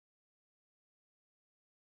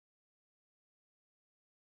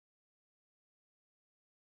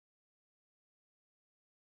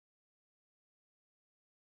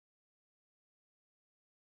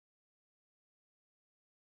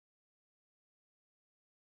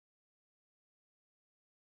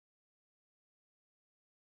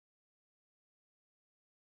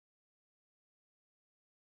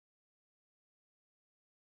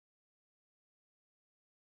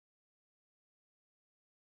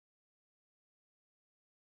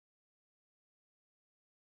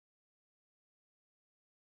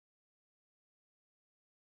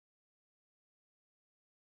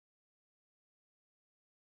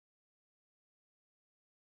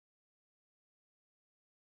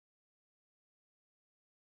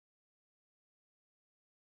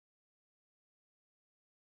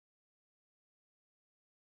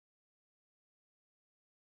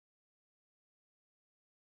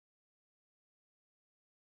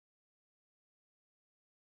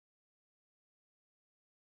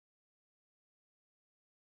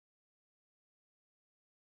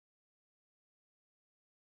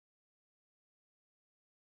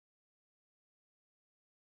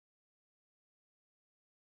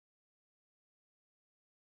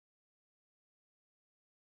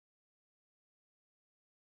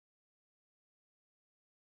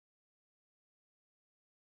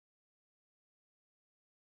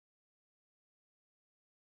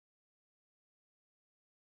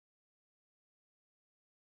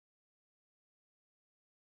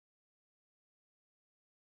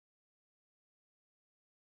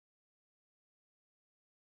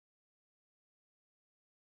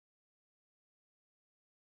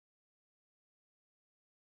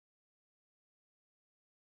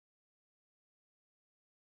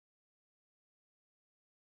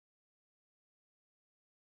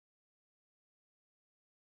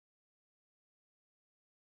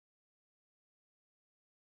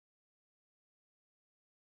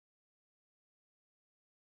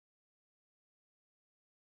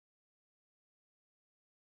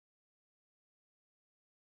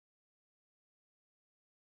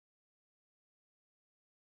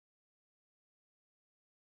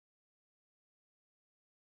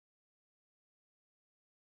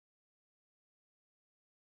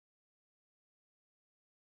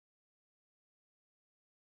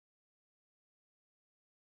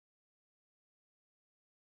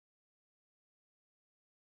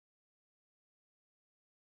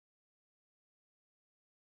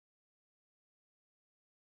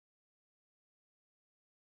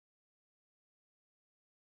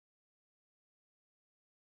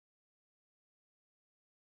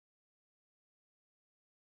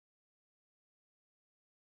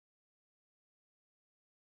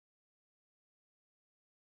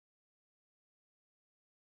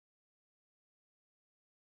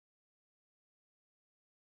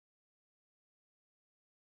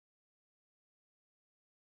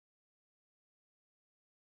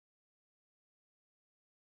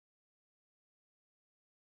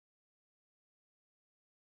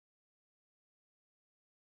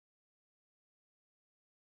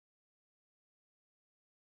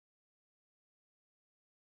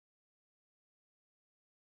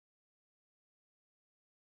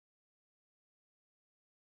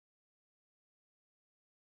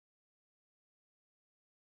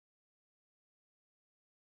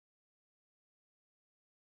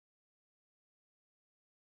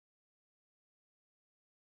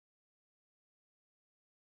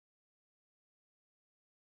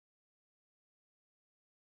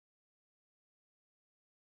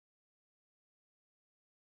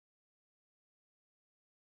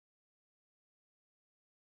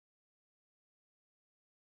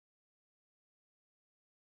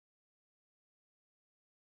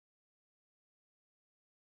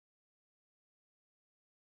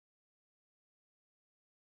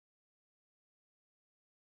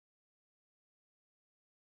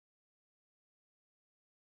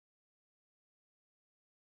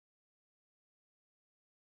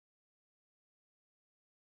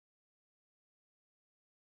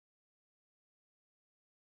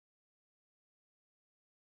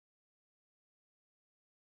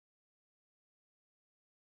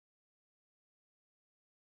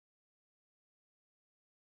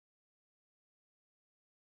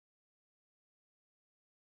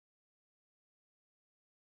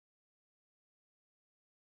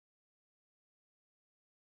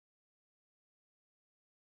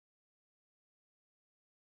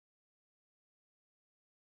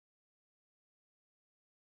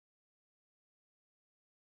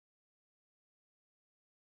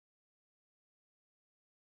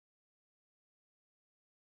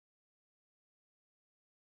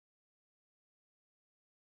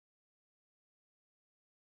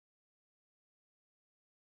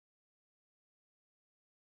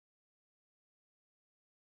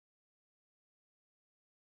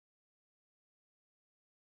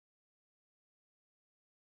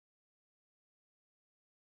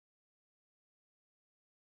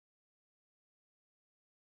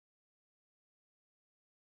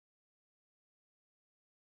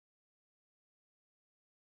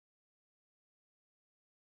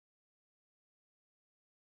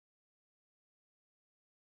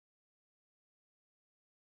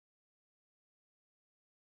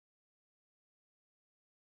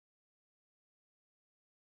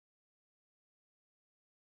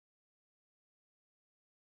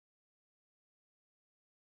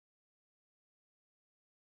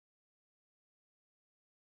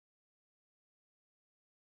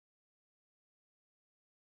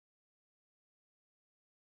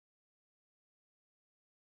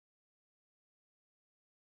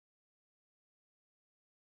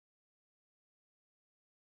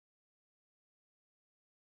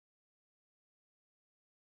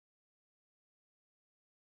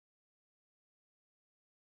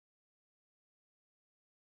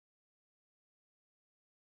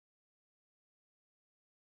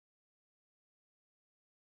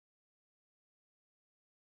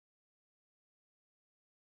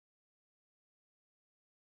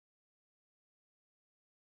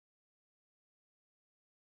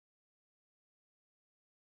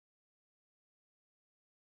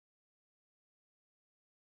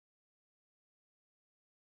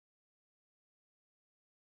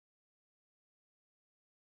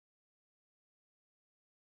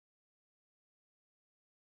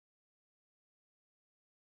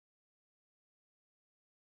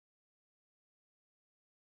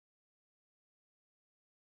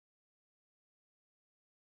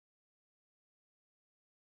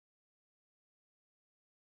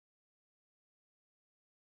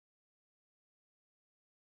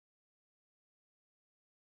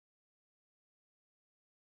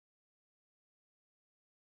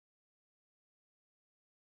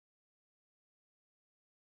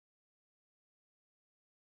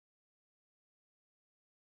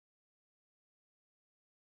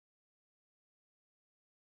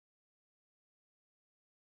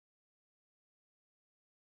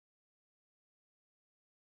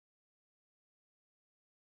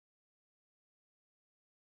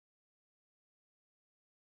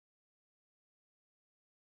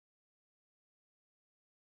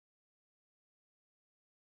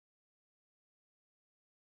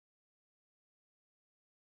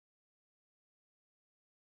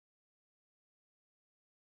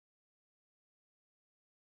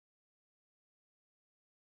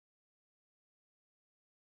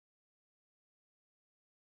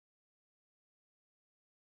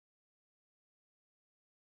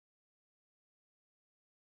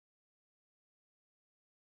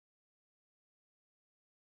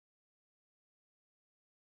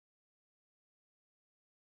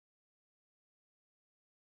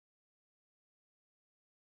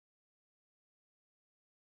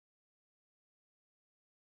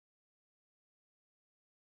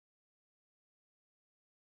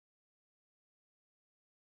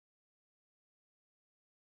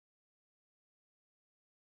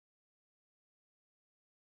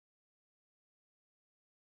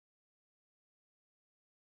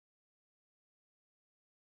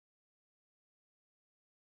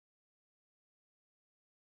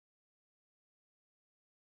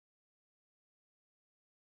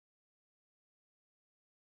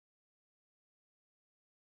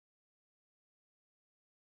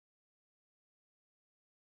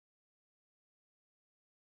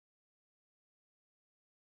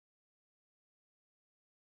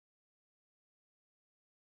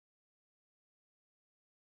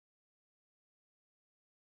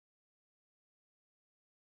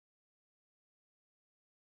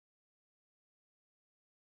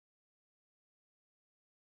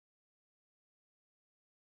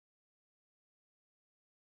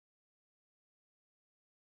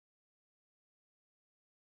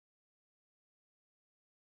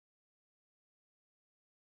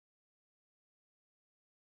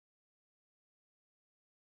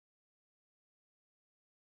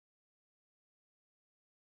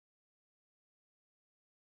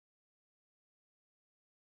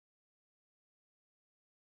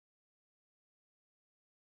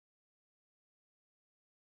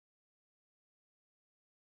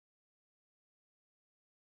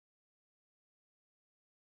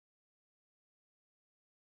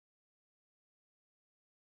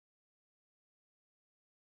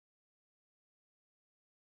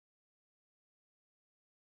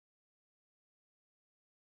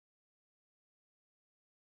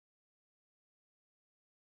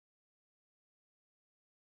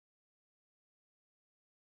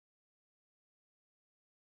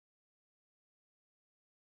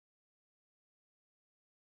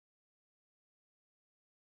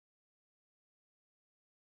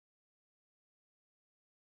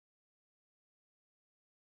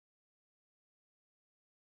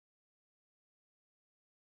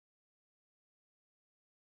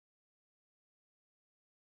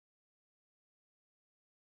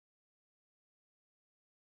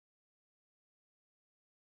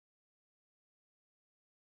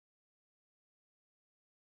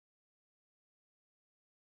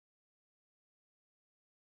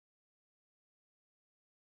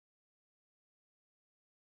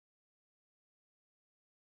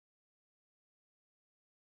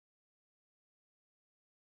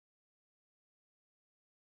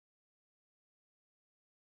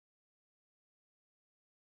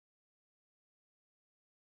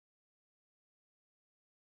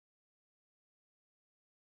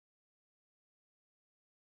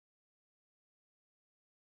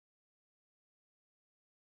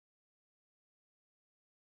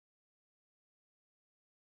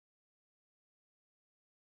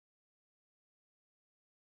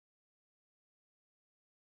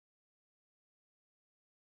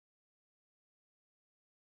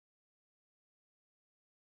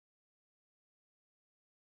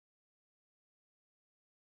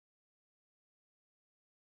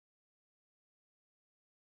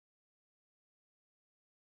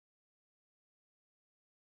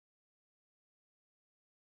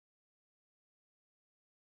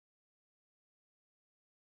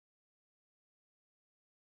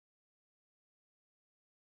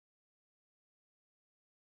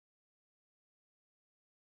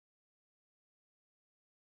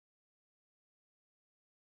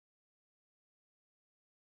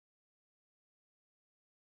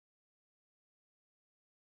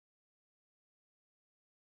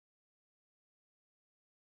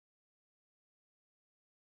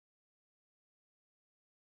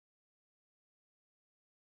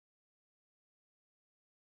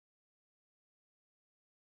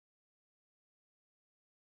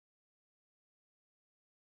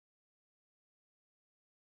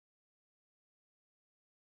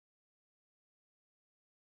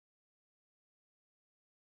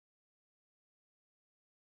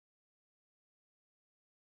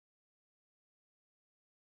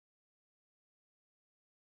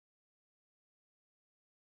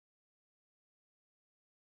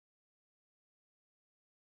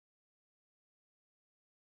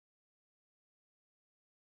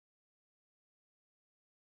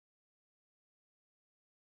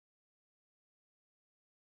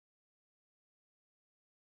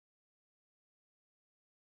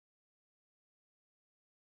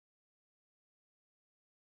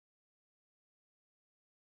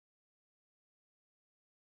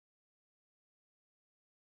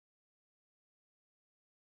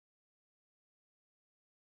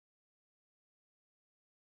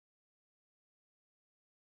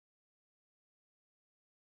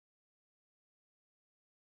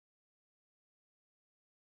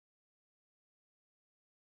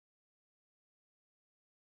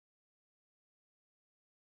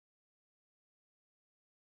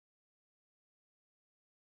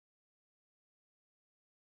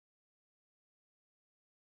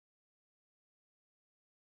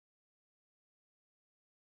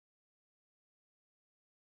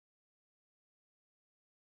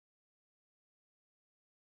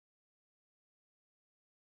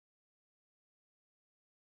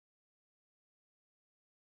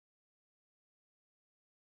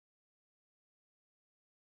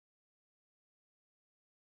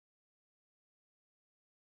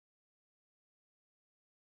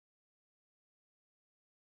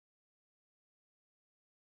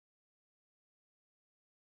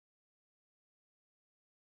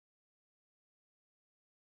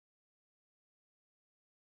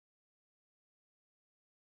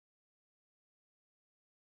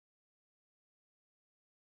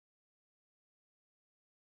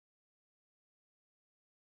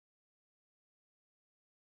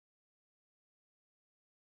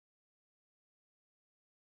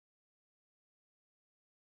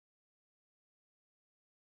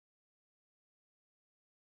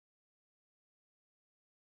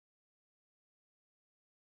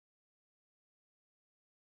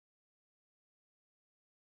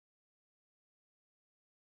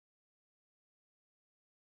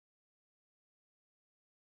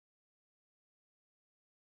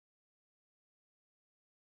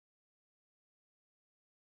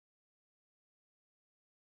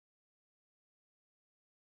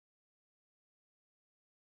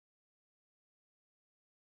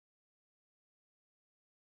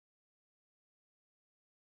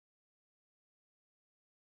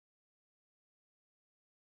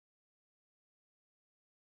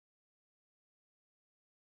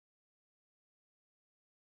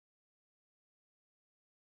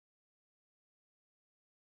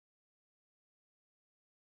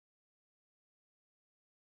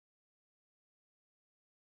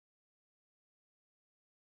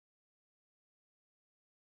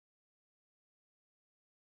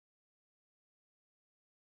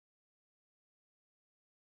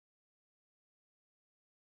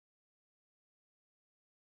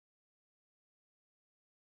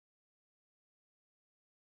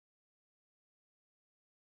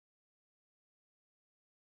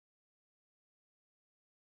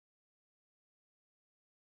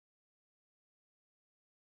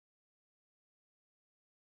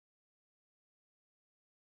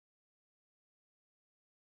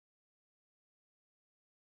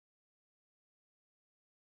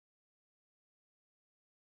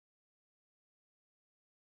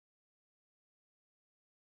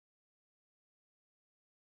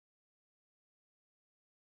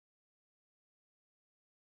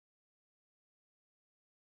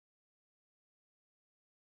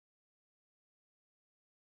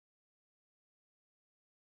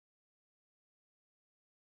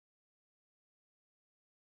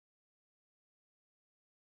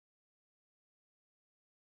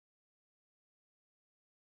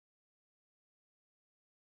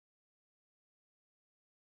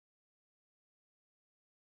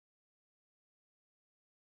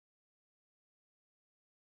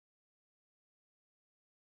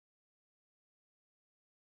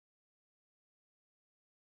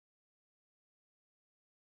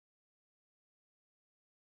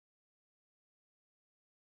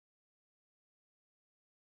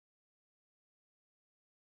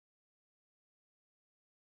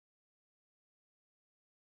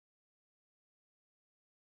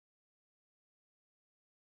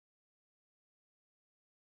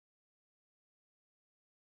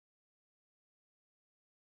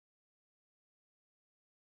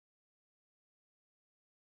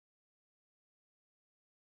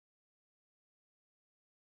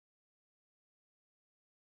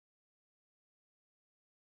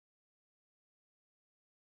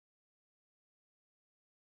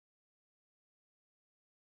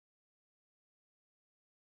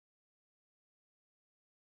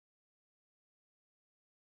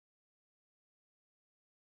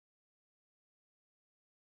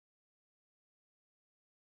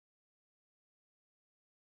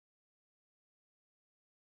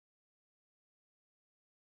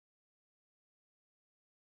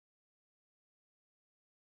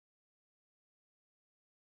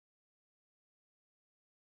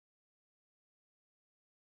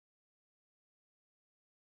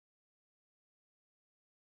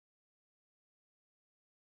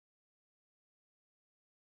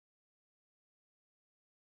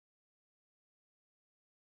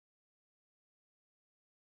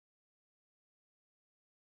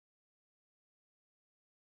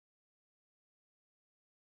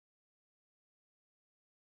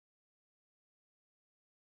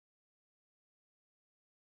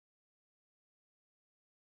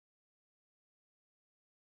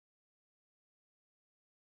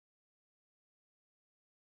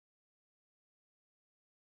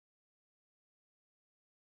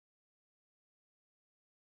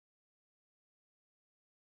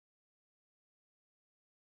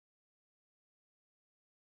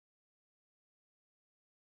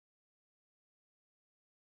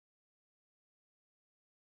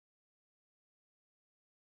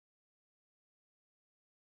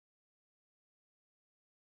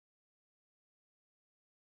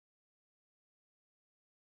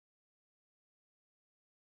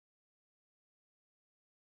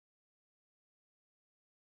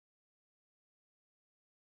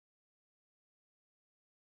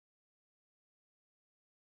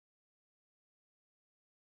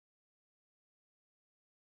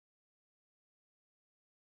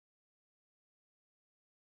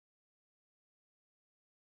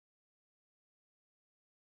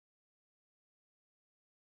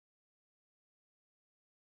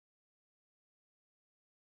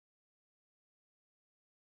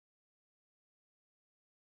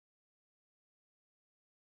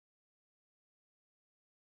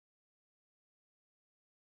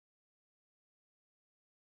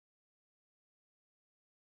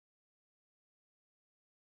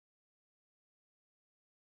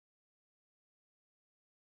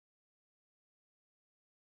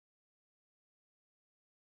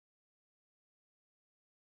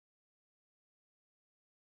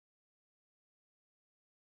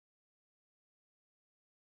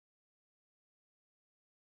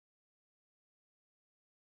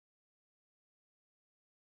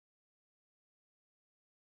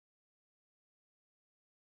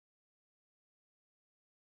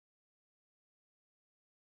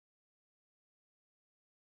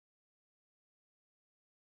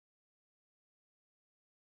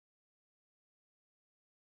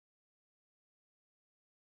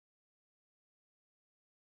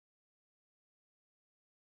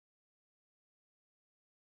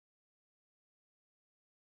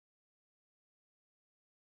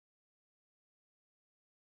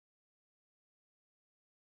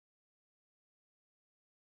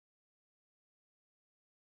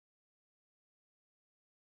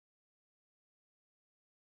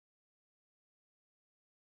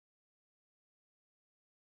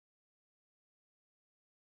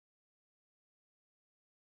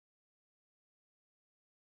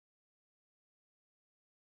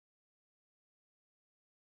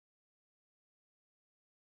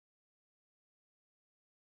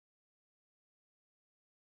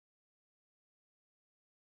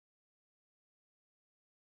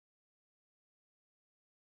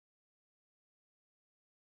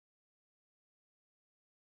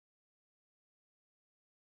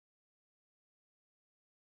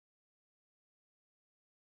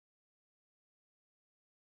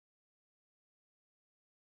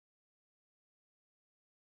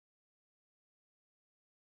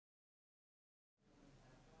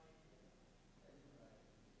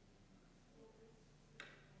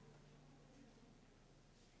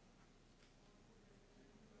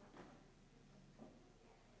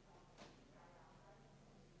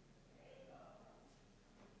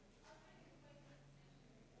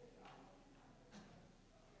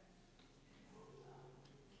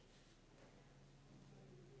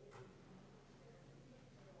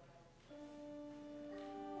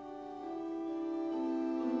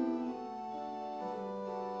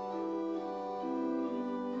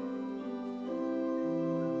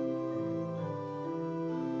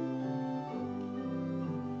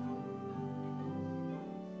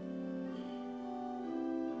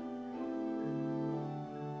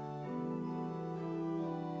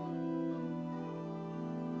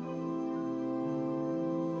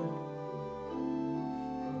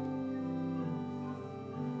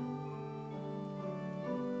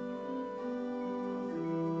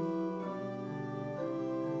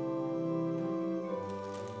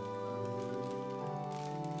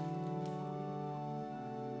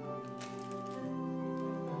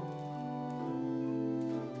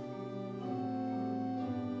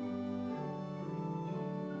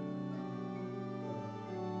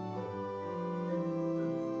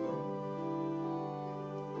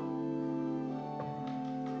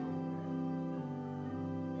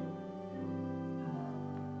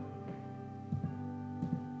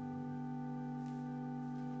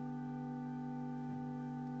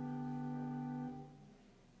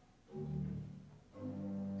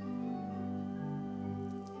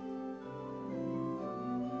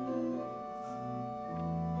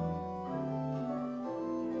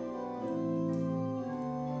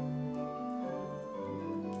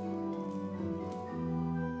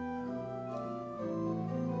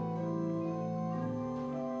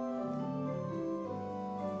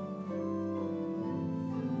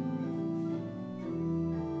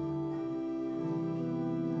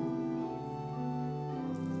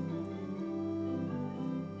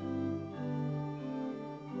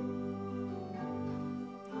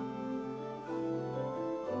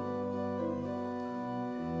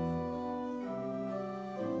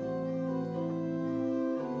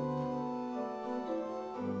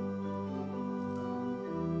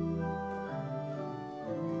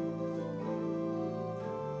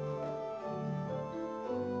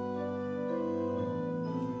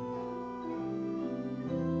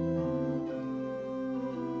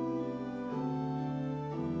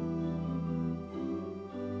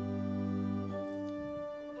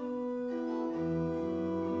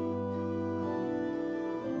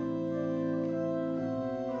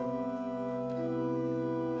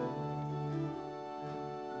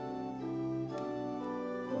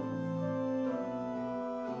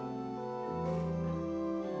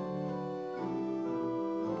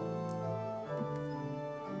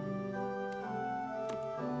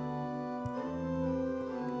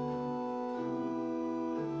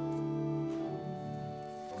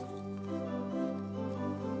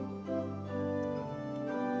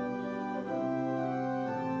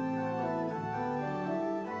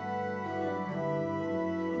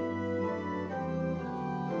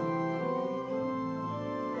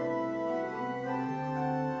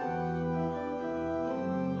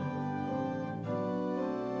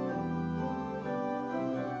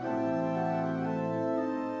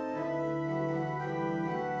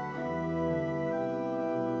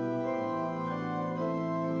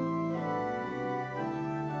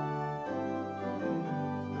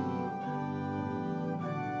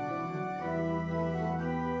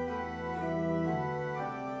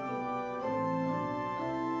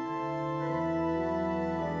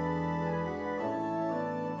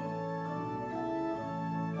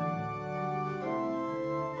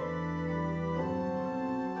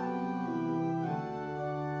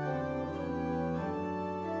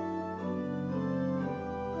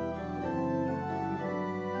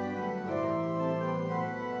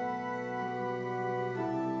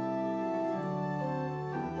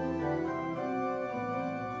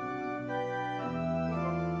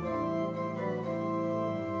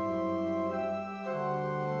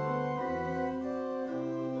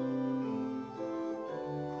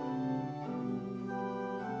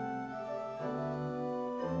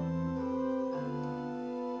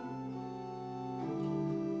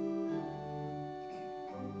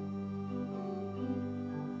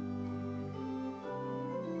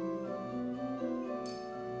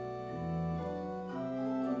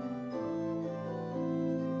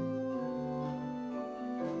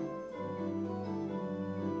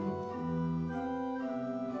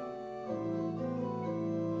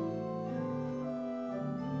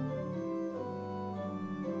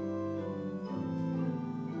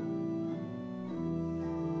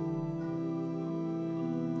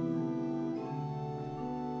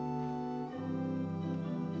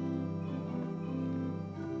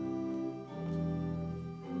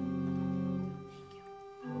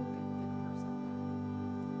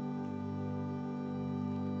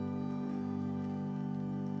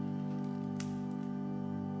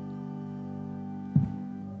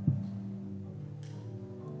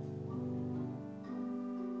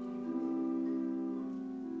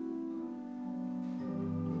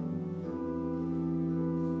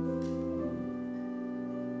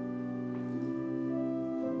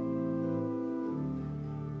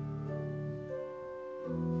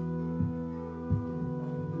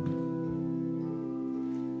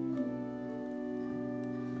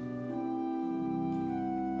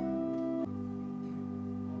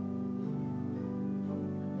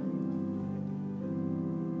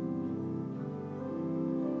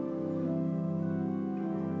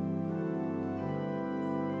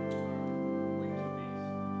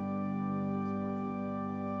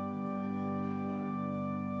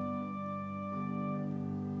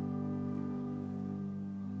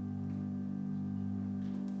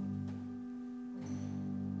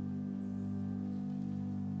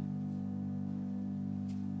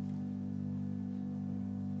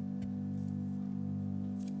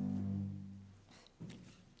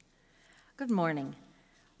Good morning.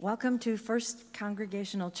 Welcome to First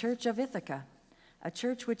Congregational Church of Ithaca, a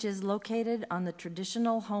church which is located on the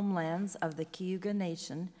traditional homelands of the Cayuga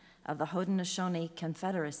Nation of the Haudenosaunee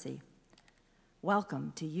Confederacy.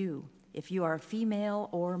 Welcome to you, if you are female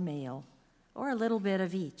or male, or a little bit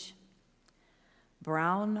of each.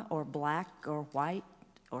 Brown or black or white,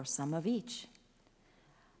 or some of each.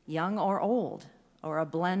 Young or old, or a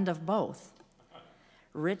blend of both.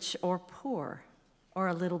 Rich or poor, or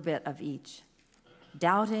a little bit of each.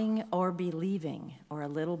 Doubting or believing, or a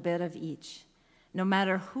little bit of each. No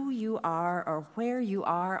matter who you are or where you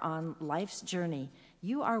are on life's journey,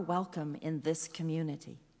 you are welcome in this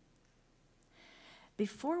community.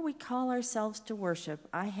 Before we call ourselves to worship,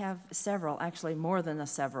 I have several, actually more than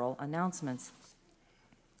several, announcements.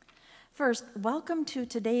 First, welcome to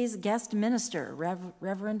today's guest minister,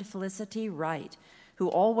 Reverend Felicity Wright, who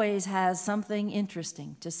always has something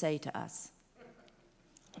interesting to say to us.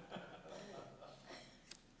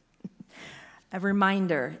 A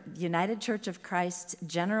reminder, the United Church of Christ's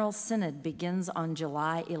General Synod begins on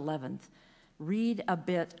July 11th. Read a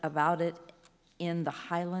bit about it in the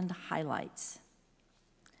Highland Highlights.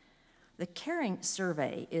 The Caring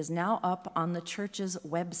Survey is now up on the church's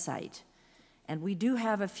website, and we do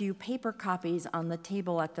have a few paper copies on the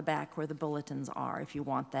table at the back where the bulletins are, if you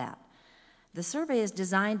want that. The survey is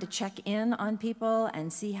designed to check in on people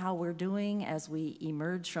and see how we're doing as we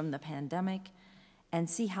emerge from the pandemic, and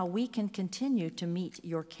see how we can continue to meet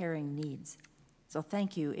your caring needs. So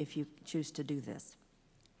thank you if you choose to do this.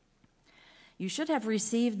 You should have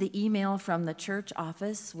received the email from the church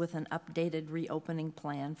office with an updated reopening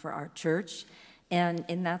plan for our church, and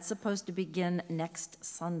that's supposed to begin next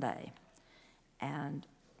Sunday. And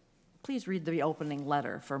please read the opening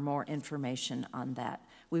letter for more information on that.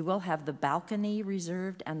 We will have the balcony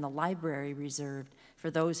reserved and the library reserved for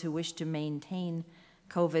those who wish to maintain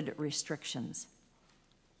COVID restrictions.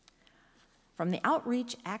 From the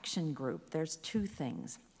Outreach Action Group, there's two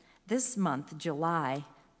things. This month, July,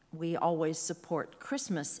 we always support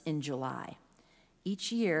Christmas in July.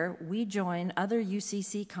 Each year, we join other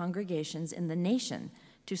UCC congregations in the nation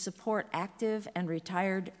to support active and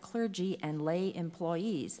retired clergy and lay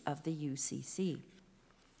employees of the UCC.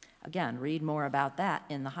 Again, read more about that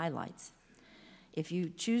in the highlights. If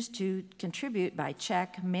you choose to contribute by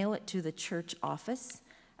check, mail it to the church office,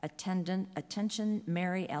 Attention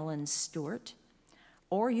Mary Ellen Stewart,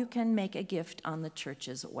 or you can make a gift on the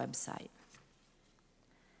church's website.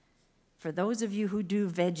 For those of you who do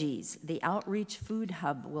veggies, the Outreach Food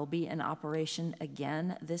Hub will be in operation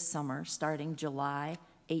again this summer, starting July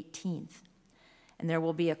 18th. And there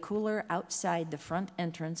will be a cooler outside the front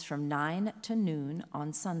entrance from 9 to noon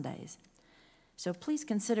on Sundays. So please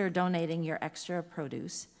consider donating your extra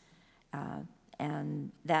produce,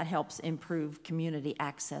 and that helps improve community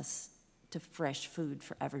access to fresh food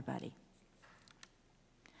for everybody.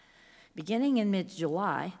 Beginning in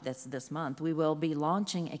mid-July, that's this month, we will be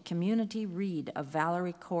launching a community read of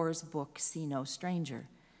Valerie Kaur's book, See No Stranger.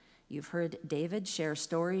 You've heard David share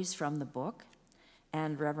stories from the book,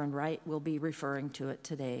 and Reverend Wright will be referring to it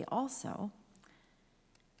today also.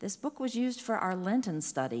 This book was used for our Lenten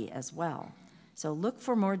study as well. So look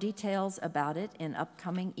for more details about it in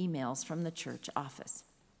upcoming emails from the church office.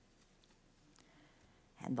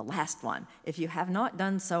 And the last one, if you have not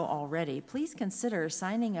done so already, please consider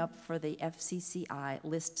signing up for the FCCI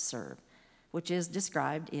listserv, which is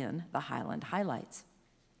described in the Highland Highlights.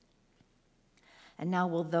 And now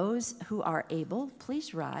will those who are able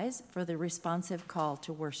please rise for the responsive call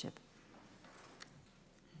to worship.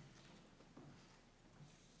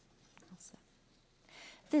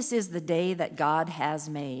 This is the day that God has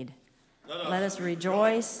made. Let us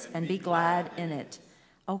rejoice and be glad in it.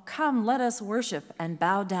 Oh, come, let us worship and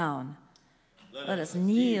bow down. Let us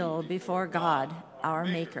kneel before God, our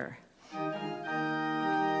Maker.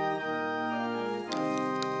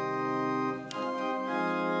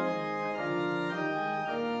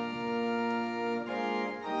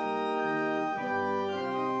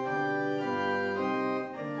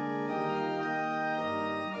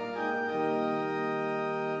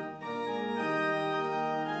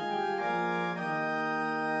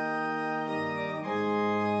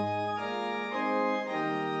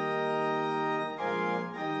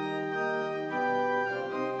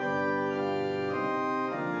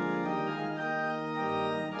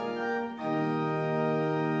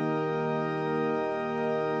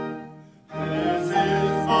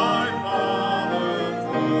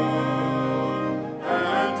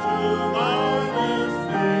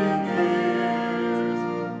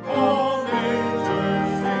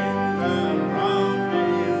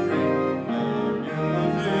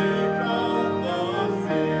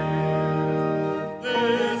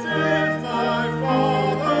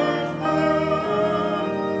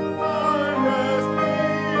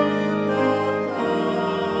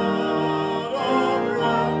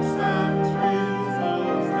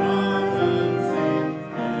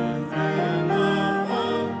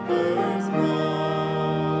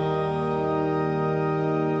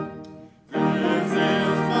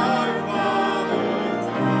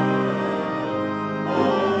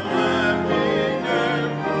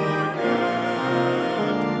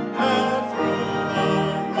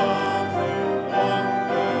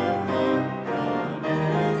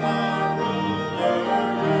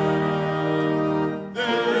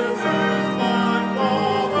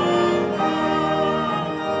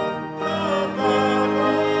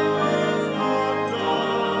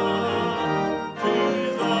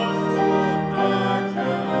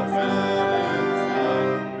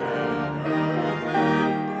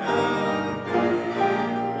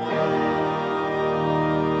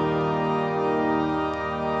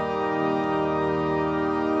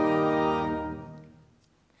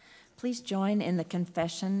 Please join in the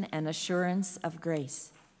confession and assurance of grace.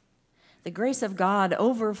 The grace of God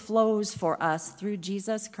overflows for us through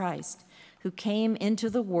Jesus Christ, who came into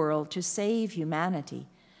the world to save humanity.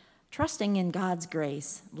 Trusting in God's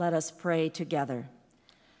grace, let us pray together.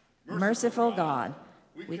 Merciful God,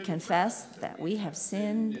 we confess that we have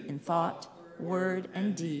sinned in thought, word,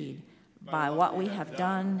 and deed, by what we have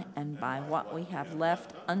done and by what we have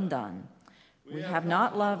left undone. We have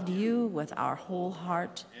not loved you with our whole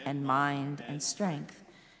heart and mind and strength.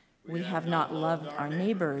 We have not loved our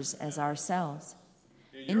neighbors as ourselves.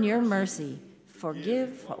 In your mercy,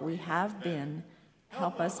 forgive what we have been,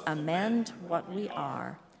 help us amend what we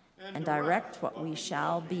are, and direct what we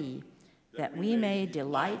shall be, that we may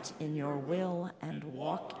delight in your will and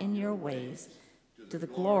walk in your ways, to the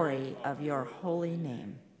glory of your holy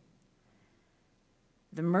name.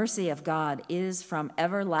 The mercy of God is from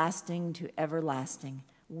everlasting to everlasting.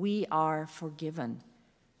 We are forgiven.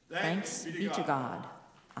 Thanks be to God.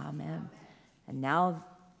 Amen. And now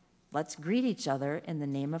let's greet each other in the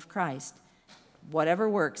name of Christ. Whatever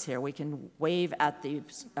works here. We can wave at the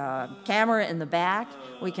camera in the back.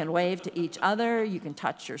 We can wave to each other. You can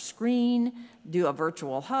touch your screen, do a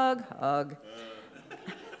virtual hug.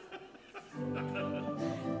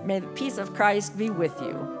 May the peace of Christ be with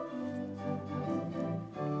you.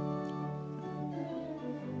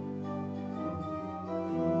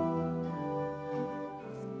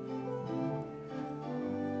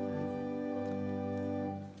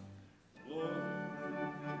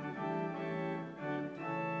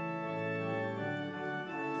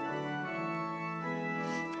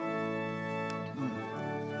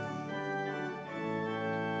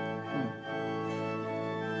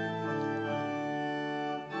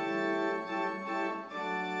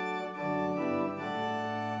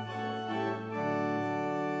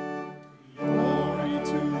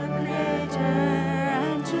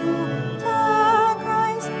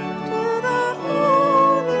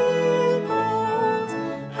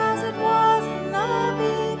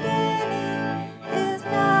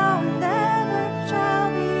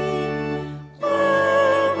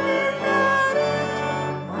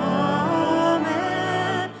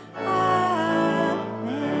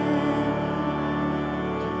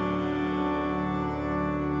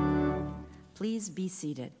 Please be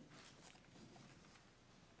seated.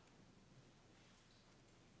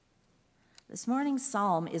 This morning's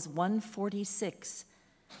psalm is 146,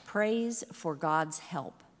 Praise for God's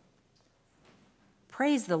Help.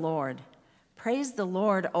 Praise the Lord. Praise the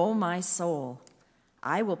Lord, O my soul.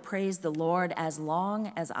 I will praise the Lord as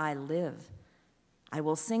long as I live. I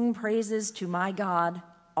will sing praises to my God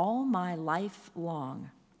all my life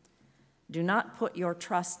long. Do not put your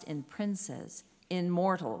trust in princes, in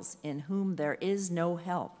mortals in whom there is no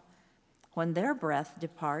help. When their breath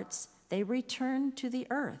departs, they return to the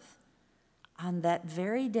earth. On that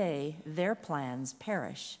very day, their plans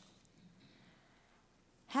perish.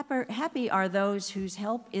 Happy are those whose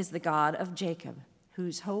help is the God of Jacob,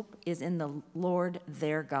 whose hope is in the Lord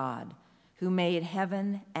their God, who made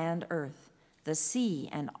heaven and earth, the sea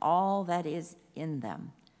and all that is in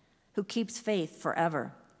them, who keeps faith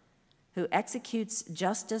forever, who executes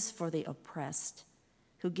justice for the oppressed,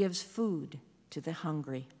 who gives food to the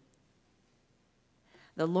hungry.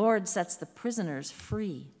 The Lord sets the prisoners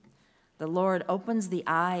free. The Lord opens the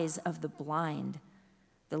eyes of the blind.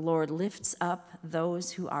 The Lord lifts up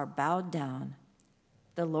those who are bowed down.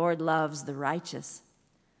 The Lord loves the righteous.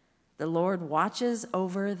 The Lord watches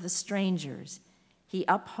over the strangers. He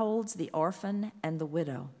upholds the orphan and the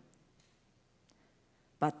widow.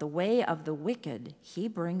 But the way of the wicked he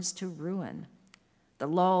brings to ruin. The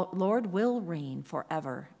Lord will reign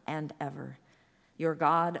forever and ever. Your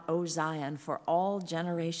God, O Zion, for all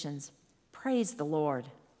generations. Praise the Lord.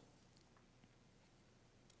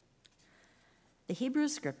 The Hebrew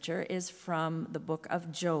scripture is from the book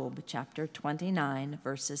of Job, chapter 29,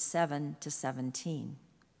 verses 7 to 17.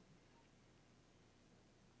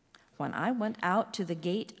 When I went out to the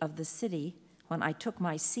gate of the city, when I took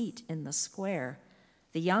my seat in the square,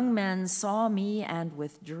 the young men saw me and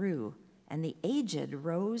withdrew, and the aged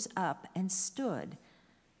rose up and stood.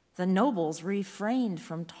 The nobles refrained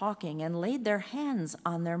from talking and laid their hands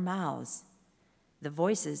on their mouths. The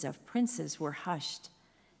voices of princes were hushed,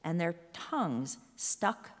 and their tongues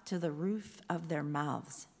stuck to the roof of their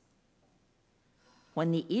mouths.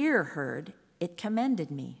 When the ear heard, it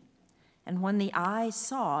commended me, and when the eye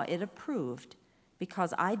saw, it approved,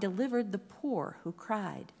 because I delivered the poor who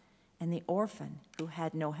cried, and the orphan who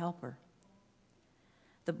had no helper.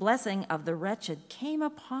 The blessing of the wretched came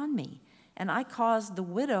upon me, and I caused the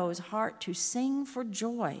widow's heart to sing for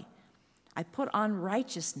joy. I put on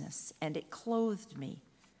righteousness, and it clothed me.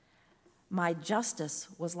 My justice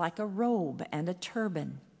was like a robe and a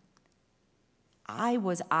turban. I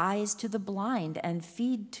was eyes to the blind and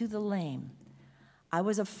feet to the lame. I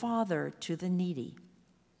was a father to the needy,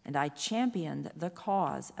 and I championed the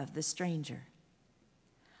cause of the stranger.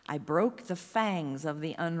 I broke the fangs of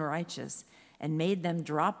the unrighteous and made them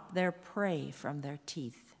drop their prey from their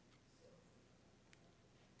teeth.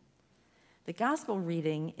 The gospel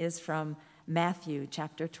reading is from Matthew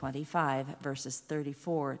chapter 25, verses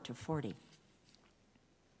 34 to 40.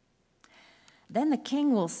 Then the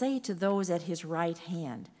king will say to those at his right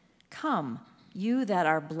hand, "Come, you that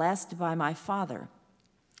are blessed by my Father,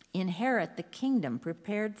 inherit the kingdom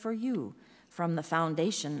prepared for you from the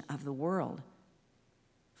foundation of the world.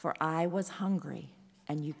 For I was hungry,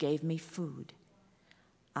 and you gave me food.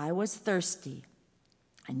 I was thirsty,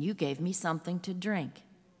 and you gave me something to drink.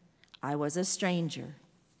 I was a stranger,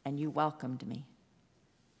 and you welcomed me.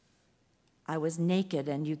 I was naked,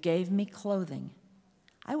 and you gave me clothing.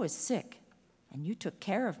 I was sick, and you took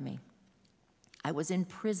care of me. I was in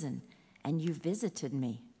prison, and you visited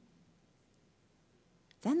me."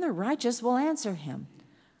 Then the righteous will answer him,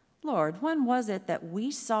 "Lord, when was it that we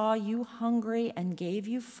saw you hungry and gave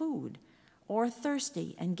you food, or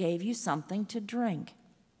thirsty and gave you something to drink?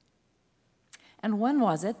 And when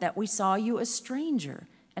was it that we saw you a stranger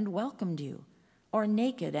and welcomed you, or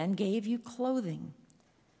naked and gave you clothing?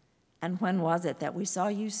 And when was it that we saw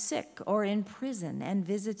you sick or in prison and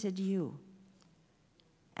visited you?"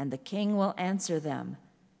 And the king will answer them,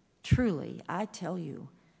 "Truly, I tell you,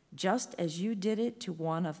 just as you did it to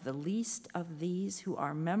one of the least of these who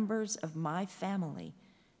are members of my family,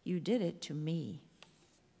 you did it to me."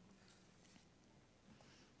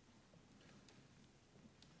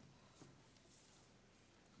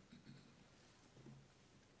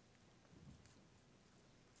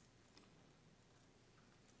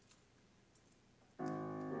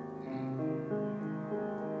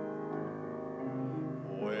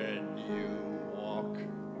 When you walk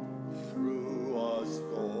through a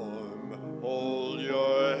storm, hold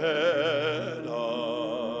your head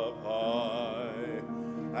up high,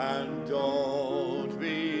 and don't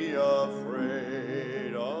be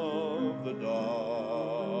afraid of the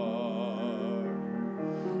dark.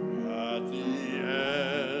 At the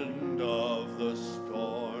end of the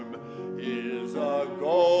storm is a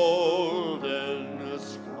golden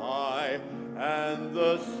sky and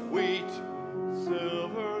the sweet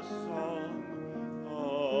silver song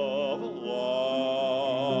of a lark.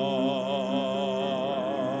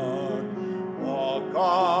 Walk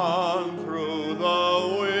on through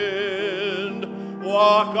the wind,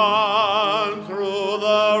 walk on through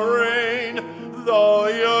the rain, though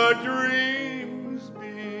your dreams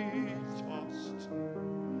be tossed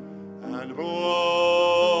and blown.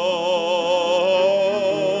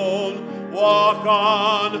 Walk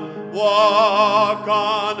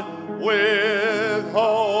on with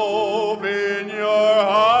hope in your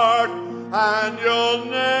heart, and you'll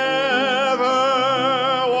never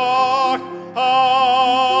walk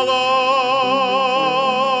alone.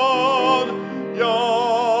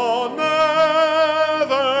 You'll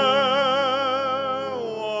never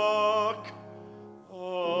walk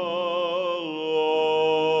alone.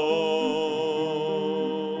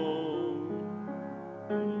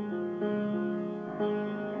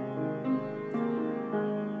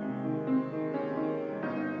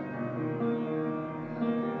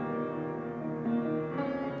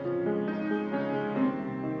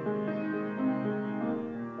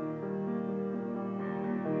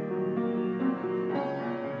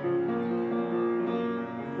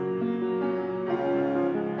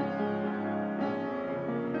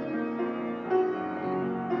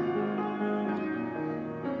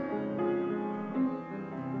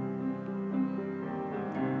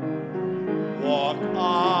 Walk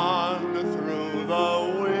on through the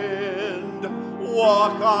wind,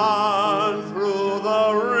 walk on through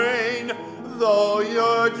the rain, though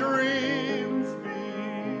your dreams be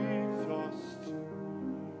tossed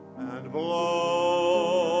and blown.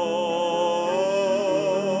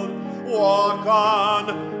 Walk on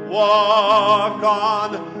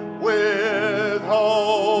with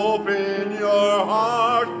hope in your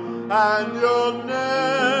heart, and you'll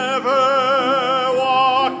never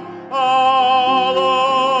walk alone.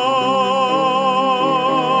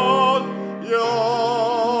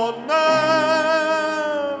 You'll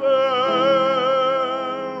never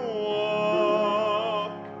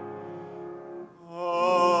walk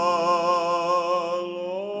alone.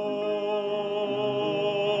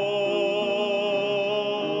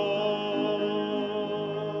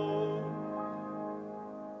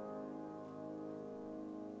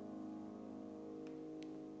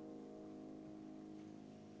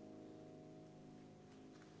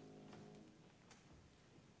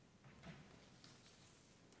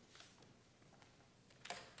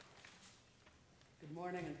 Good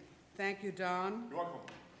morning, and thank you, Don. You're welcome.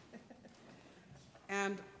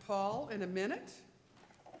 And Paul in a minute.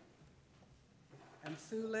 And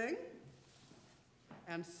Sue Ling.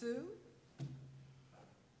 And Sue.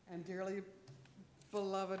 And dearly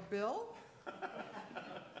beloved Bill.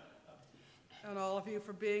 And all of you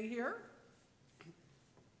for being here.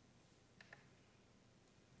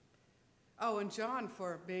 Oh, and John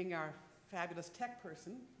for being our fabulous tech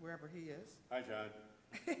person, wherever he is. Hi,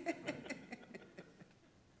 John.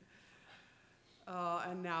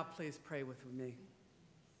 And now please pray with me.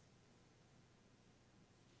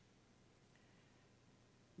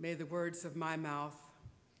 May the words of my mouth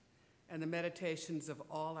and the meditations of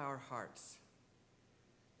all our hearts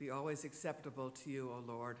be always acceptable to you, O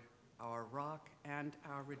Lord, our rock and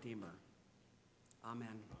our Redeemer.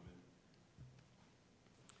 Amen.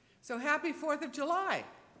 So happy 4th of July.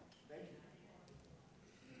 Thank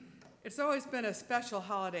you. It's always been a special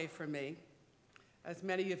holiday for me. As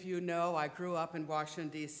many of you know, I grew up in Washington,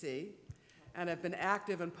 D.C., and have been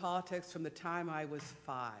active in politics from the time I was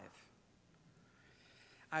 5.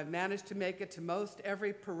 I've managed to make it to most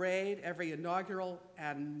every parade, every inaugural,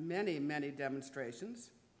 and many, many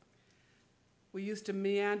demonstrations. We used to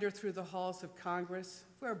meander through the halls of Congress.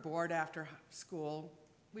 If we were bored after school,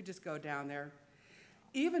 we'd just go down there.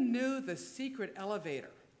 Even knew the secret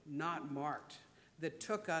elevator, not marked, that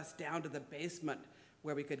took us down to the basement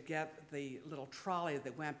where we could get the little trolley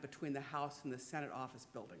that went between the House and the Senate office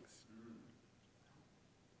buildings.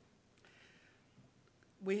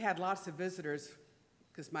 We had lots of visitors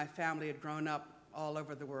because my family had grown up all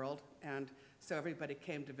over the world, and so everybody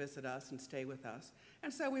came to visit us and stay with us.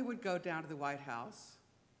 And so we would go down to the White House,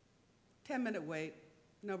 10-minute wait,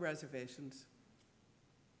 no reservations.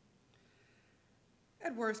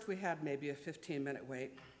 At worst, we had maybe a 15-minute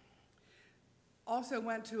wait. Also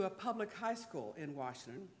went to a public high school in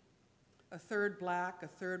Washington, a third black, a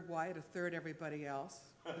third white, a third everybody else,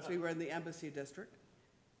 because we were in the embassy district.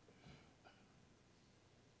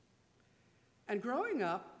 And growing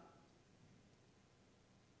up,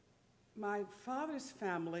 my father's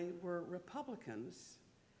family were Republicans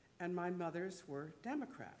and my mother's were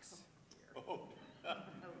Democrats.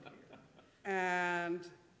 And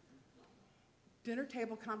dinner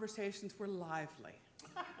table conversations were lively.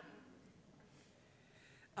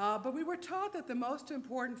 But we were taught that the most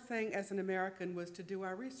important thing as an American was to do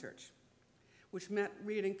our research, which meant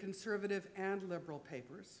reading conservative and liberal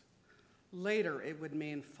papers. Later, it would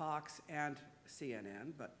mean Fox and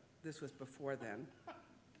CNN, but this was before then.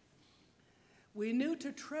 We knew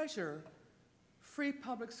to treasure free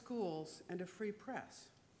public schools and a free press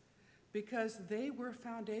because they were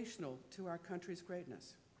foundational to our country's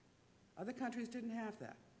greatness. Other countries didn't have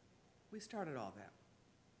that. We started all that.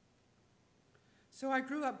 So I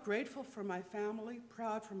grew up grateful for my family,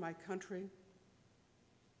 proud for my country.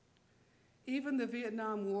 Even the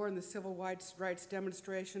Vietnam War and the civil rights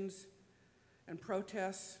demonstrations and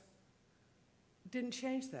protests didn't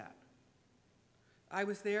change that. I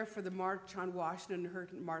was there for the March on Washington and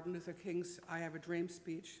heard Martin Luther King's I Have a Dream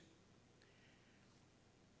speech.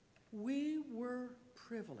 We were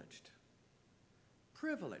privileged.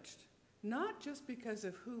 Privileged, not just because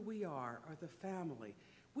of who we are or the family.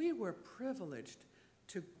 We were privileged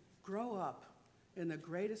to grow up in the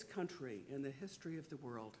greatest country in the history of the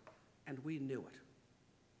world, and we knew it.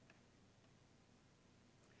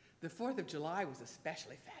 The 4th of July was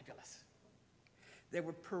especially fabulous. There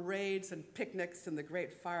were parades and picnics and the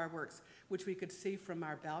great fireworks, which we could see from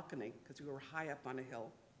our balcony because we were high up on a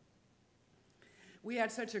hill. We had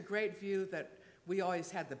such a great view that we always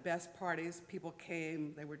had the best parties. People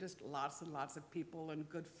came. There were just lots and lots of people and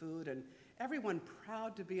good food, and everyone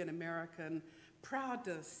proud to be an American, proud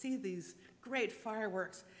to see these great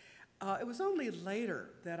fireworks. It was only later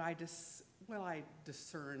that I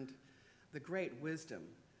discerned the great wisdom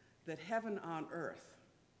that heaven on earth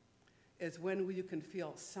is when you can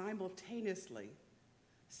feel simultaneously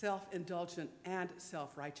self-indulgent and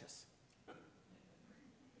self-righteous.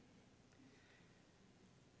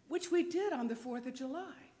 Which we did on the 4th of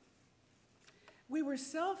July. We were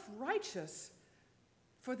self-righteous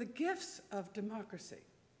for the gifts of democracy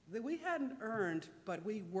that we hadn't earned, but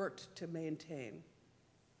we worked to maintain.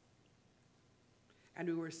 And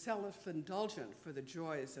we were self-indulgent for the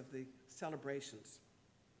joys of the celebrations.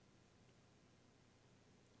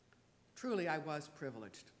 Truly, I was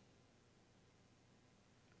privileged.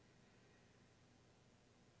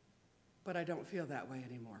 But I don't feel that way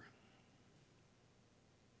anymore.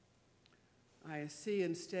 I see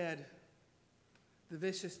instead the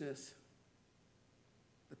viciousness,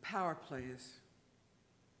 the power plays.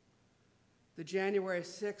 The January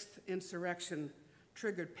 6th insurrection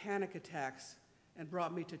triggered panic attacks and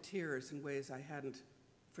brought me to tears in ways I hadn't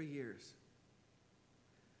for years.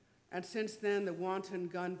 And since then, the wanton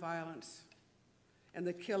gun violence and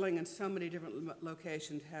the killing in so many different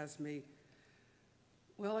locations has me,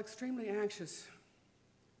 well, extremely anxious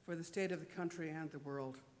for the state of the country and the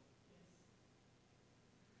world.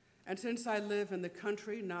 And since I live in the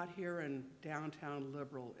country, not here in downtown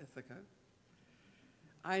liberal Ithaca,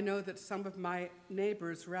 I know that some of my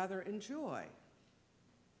neighbors rather enjoy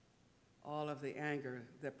all of the anger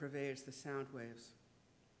that pervades the sound waves.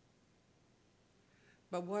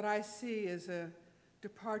 But what I see is a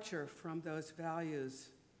departure from those values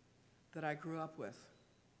that I grew up with,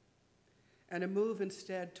 and a move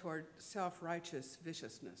instead toward self-righteous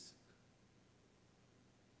viciousness.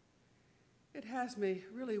 It has me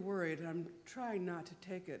really worried. I'm trying not to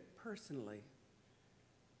take it personally,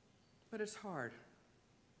 but it's hard.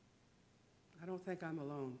 I don't think I'm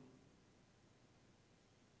alone.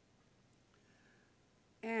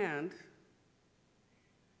 And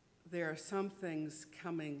there are some things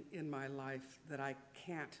coming in my life that I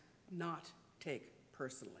can't not take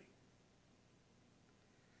personally.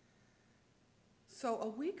 So a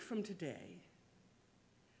week from today,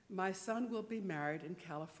 my son will be married in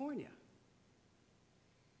California.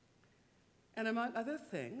 And among other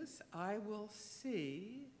things, I will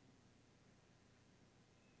see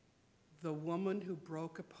the woman who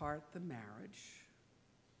broke apart the marriage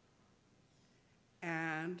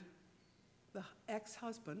and the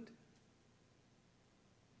ex-husband,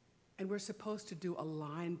 and we're supposed to do a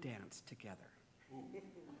line dance together.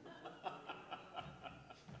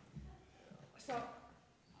 So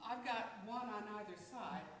I've got one on either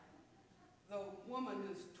side, the woman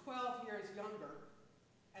who's 12 years younger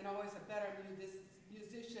and always a better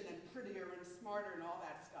musician and prettier and smarter and all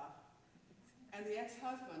that stuff, and the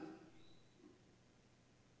ex-husband,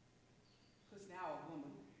 who's now a woman.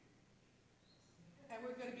 And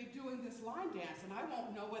we're going to be doing this line dance, and I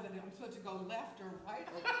won't know whether I'm supposed to go left or right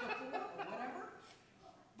or before or whatever.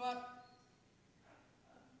 But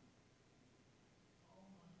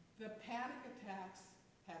the panic attacks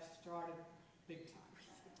have started big time.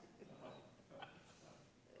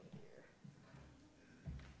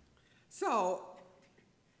 So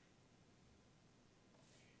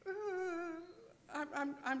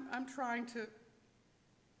I'm trying to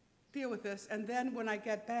deal with this, and then when I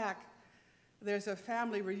get back, there's a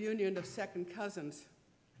family reunion of second cousins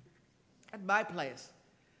at my place.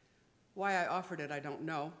 Why I offered it, I don't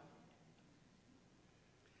know.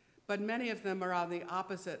 But many of them are on the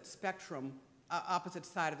opposite spectrum, opposite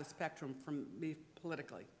side of the spectrum from me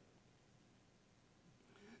politically.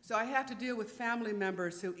 So I have to deal with family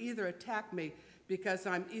members who either attack me because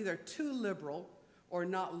I'm either too liberal or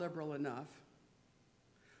not liberal enough,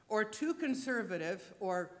 or too conservative,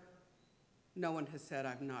 or no one has said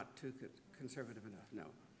I'm not too conservative enough,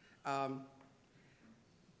 no.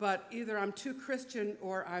 But either I'm too Christian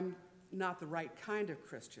or I'm not the right kind of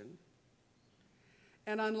Christian.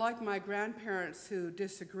 And unlike my grandparents who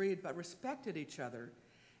disagreed but respected each other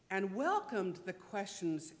and welcomed the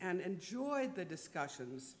questions and enjoyed the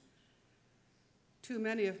discussions, too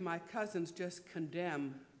many of my cousins just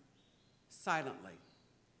condemn silently.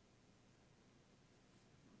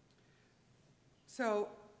 So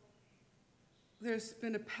there's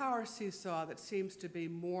been a power seesaw that seems to be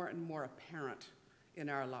more and more apparent in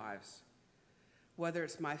our lives, whether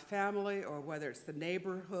it's my family or whether it's the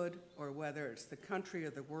neighborhood or whether it's the country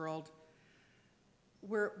or the world.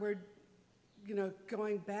 We're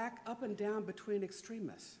going back up and down between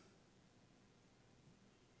extremists.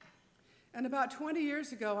 And about 20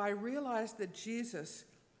 years ago, I realized that Jesus,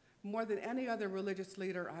 more than any other religious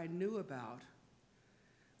leader I knew about,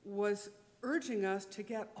 was urging us to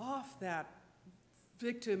get off that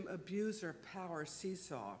victim-abuser power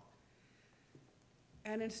seesaw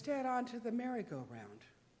and instead onto the merry-go-round.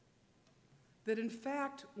 That in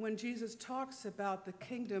fact, when Jesus talks about the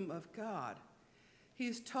kingdom of God,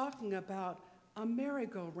 he's talking about a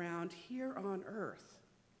merry-go-round here on earth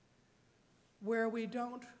where we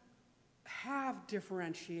don't have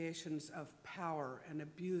differentiations of power and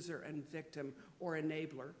abuser and victim or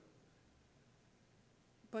enabler,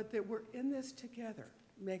 but that we're in this together,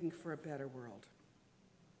 making for a better world.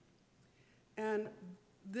 And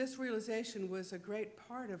this realization was a great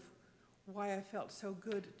part of why I felt so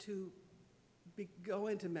good to go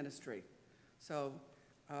into ministry. So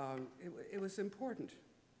it was important.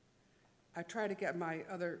 I try to get my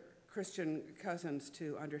other Christian cousins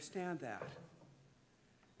to understand that.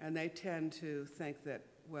 And they tend to think that,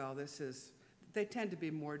 well, they tend to be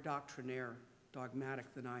more doctrinaire,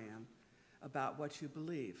 dogmatic than I am about what you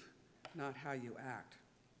believe, not how you act.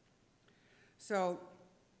 So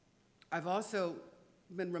I've also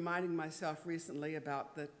been reminding myself recently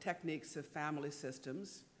about the techniques of family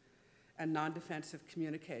systems and non-defensive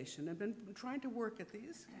communication, and been trying to work at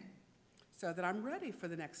these so that I'm ready for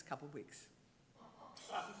the next couple weeks.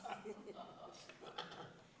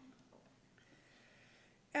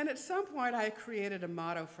 And at some point, I created a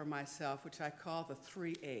motto for myself, which I call the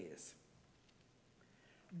 3 A's.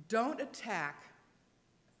 Don't attack,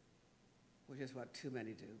 which is what too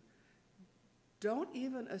many do. Don't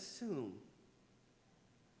even assume.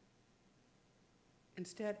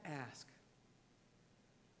 Instead, ask.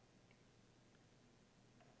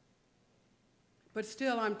 But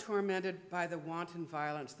still, I'm tormented by the wanton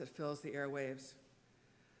violence that fills the airwaves.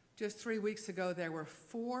 Just 3 weeks ago, there were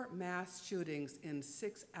 4 mass shootings in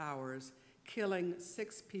 6 hours, killing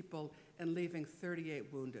 6 people and leaving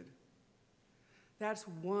 38 wounded. That's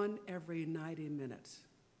 1 every 90 minutes.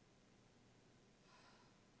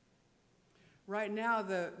 Right now,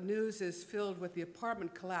 the news is filled with the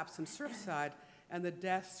apartment collapse in Surfside and the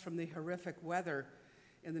deaths from the horrific weather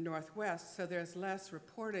in the Northwest, so there's less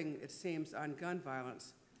reporting, it seems, on gun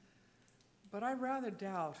violence. But I rather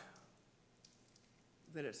doubt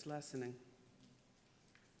that it's lessening.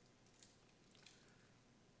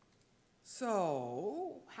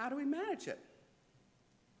 So, how do we manage it?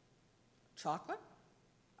 Chocolate?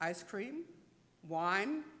 Ice cream?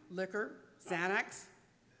 Wine? Liquor? Xanax?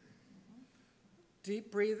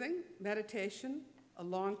 Deep breathing? Meditation? A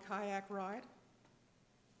long kayak ride?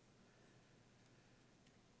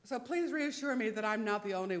 So please reassure me that I'm not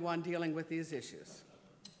the only one dealing with these issues.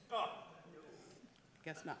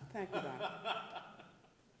 Guess not. Thank you,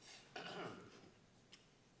 Don.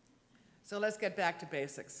 So let's get back to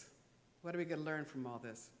basics. What are we going to learn from all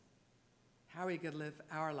this? How are we going to live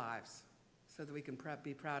our lives so that we can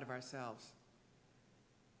be proud of ourselves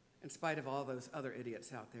in spite of all those other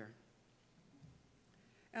idiots out there?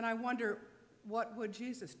 And I wonder, what would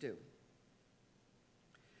Jesus do?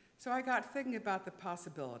 So I got thinking about the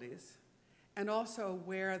possibilities and also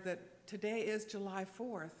aware that today is July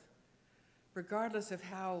 4th, regardless of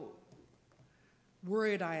how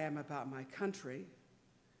worried I am about my country.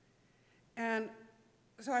 And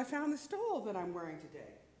so I found the stole that I'm wearing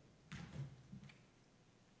today.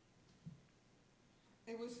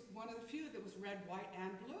 It was one of the few that was red, white,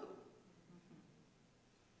 and blue.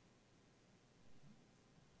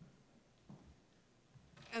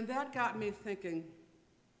 And that got me thinking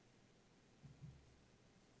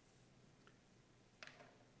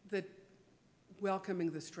that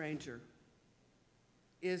welcoming the stranger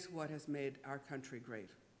is what has made our country great.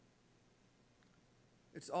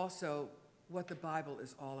 It's also what the Bible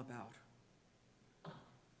is all about.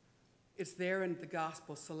 It's there in the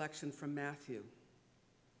gospel selection from Matthew.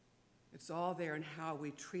 It's all there in how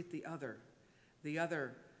we treat the other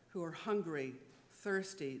who are hungry,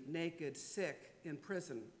 thirsty, naked, sick, in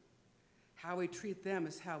prison. How we treat them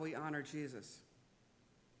is how we honor Jesus.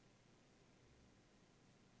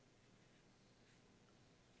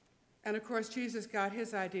 And of course, Jesus got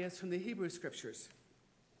his ideas from the Hebrew Scriptures.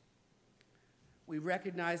 We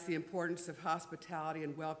recognize the importance of hospitality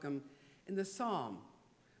and welcome in the Psalm,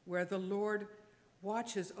 where the Lord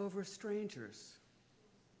watches over strangers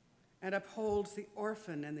and upholds the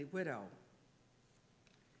orphan and the widow.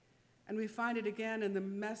 And we find it again in the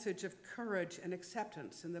message of courage and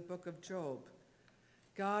acceptance in the book of Job.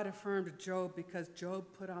 God affirmed Job because Job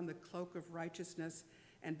put on the cloak of righteousness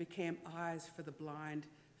and became eyes for the blind,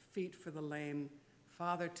 feet for the lame,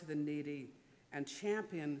 father to the needy, and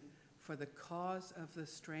champion for the cause of the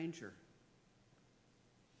stranger.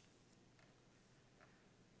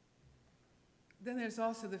 Then there's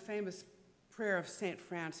also the famous prayer of St.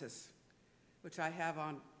 Francis, which I have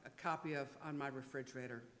on a copy of on my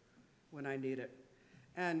refrigerator when I need it.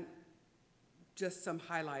 And just some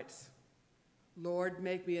highlights. Lord,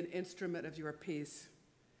 make me an instrument of your peace.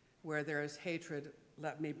 Where there is hatred,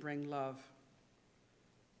 let me bring love.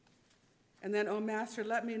 And then, O Master,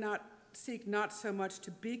 let me not seek not so much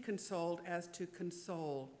to be consoled as to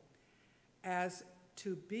console, as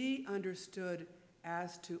to be understood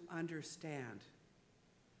as to understand,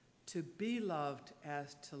 to be loved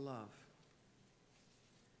as to love.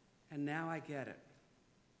 And now I get it.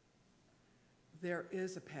 There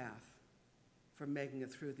is a path for making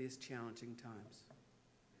it through these challenging times.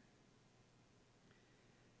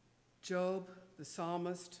 Job, the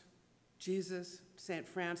psalmist, Jesus, St.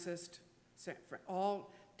 Francis,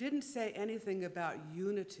 all didn't say anything about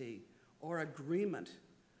unity or agreement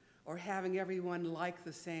or having everyone like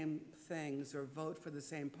the same things or vote for the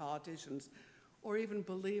same politicians or even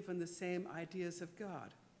believe in the same ideas of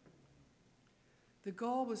God. The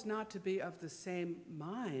goal was not to be of the same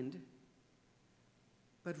mind,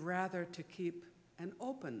 but rather to keep an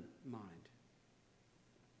open mind.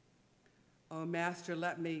 O Master,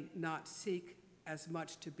 let me not seek as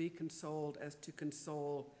much to be consoled as to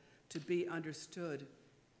console, to be understood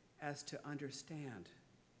as to understand.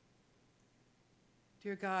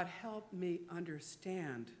 Dear God, help me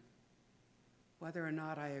understand whether or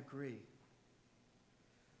not I agree.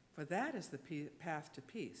 For that is the path to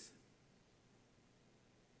peace.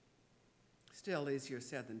 Still easier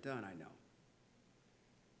said than done, I know.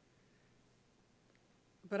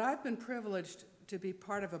 But I've been privileged to be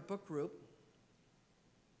part of a book group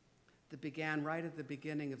that began right at the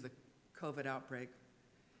beginning of the COVID outbreak.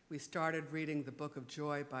 We started reading the Book of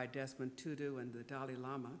Joy by Desmond Tutu and the Dalai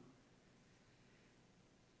Lama.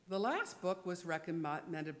 The last book was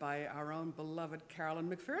recommended by our own beloved Carolyn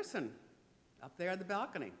McPherson, up there on the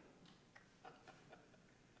balcony.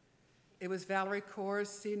 It was Valerie Kaur's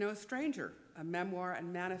See No Stranger, a memoir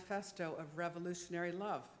and manifesto of revolutionary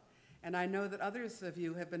love. And I know that others of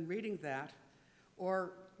you have been reading that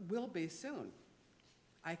or will be soon.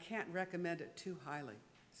 I can't recommend it too highly,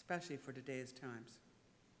 especially for today's times.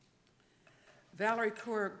 Valerie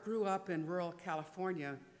Kaur grew up in rural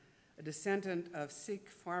California, a descendant of Sikh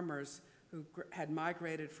farmers who had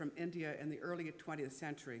migrated from India in the early 20th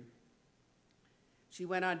century. She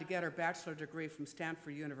went on to get her bachelor degree from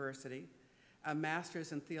Stanford University, a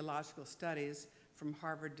master's in theological studies from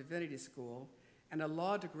Harvard Divinity School, and a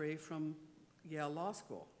law degree from Yale Law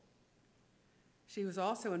School. She was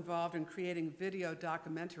also involved in creating video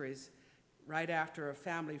documentaries right after a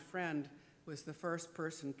family friend was the first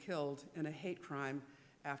person killed in a hate crime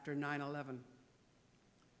after 9/11.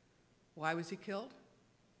 Why was he killed?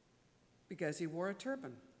 Because he wore a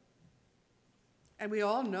turban. And we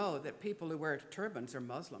all know that people who wear turbans are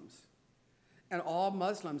Muslims, and all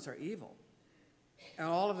Muslims are evil, and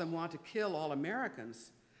all of them want to kill all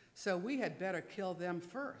Americans, so we had better kill them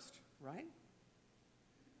first, right?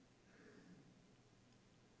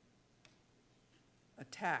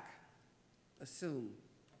 Attack, assume,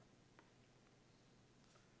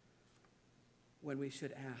 when we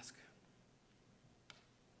should ask.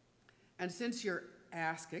 And since you're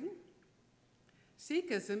asking,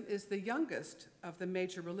 Sikhism is the youngest of the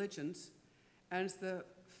major religions and is the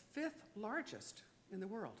 5th largest in the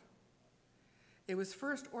world. It was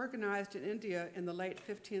first organized in India in the late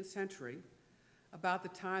 15th century, about the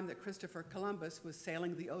time that Christopher Columbus was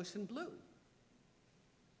sailing the ocean blue.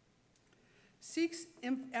 Sikhs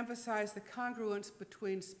emphasize the congruence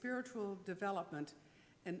between spiritual development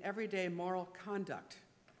and everyday moral conduct.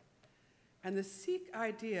 And the Sikh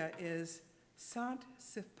idea is Sant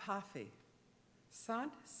Sipahi,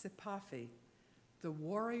 Sant Sipahi, the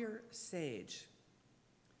warrior sage.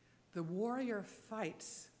 The warrior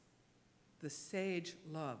fights, the sage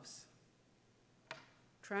loves.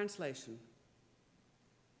 Translation: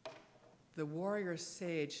 the warrior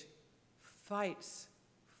sage fights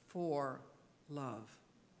for love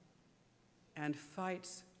and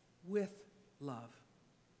fights with love.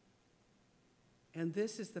 And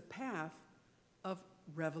this is the path of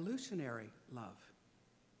revolutionary love.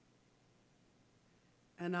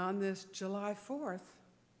 And on this July 4th,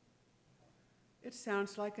 it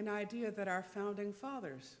sounds like an idea that our founding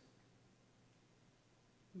fathers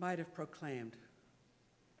might have proclaimed.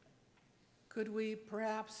 Could we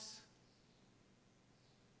perhaps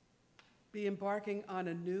be embarking on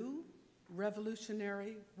a new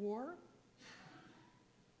revolutionary war?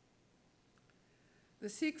 The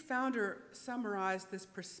Sikh founder summarized this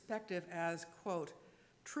perspective as, quote,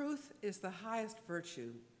 "Truth is the highest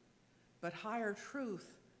virtue, but higher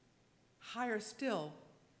still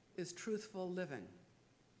is truthful living."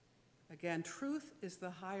 Again, truth is the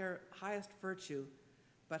highest virtue,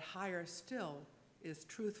 but higher still is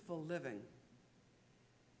truthful living.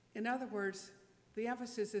 In other words, the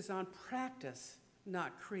emphasis is on practice,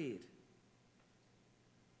 not creed.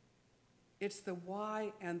 It's the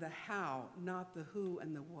why and the how, not the who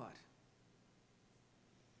and the what.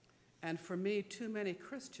 And for me, too many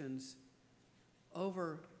Christians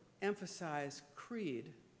overemphasize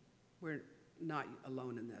creed. We're not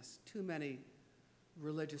alone in this. Too many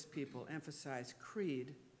religious people emphasize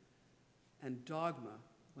creed and dogma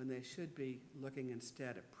when they should be looking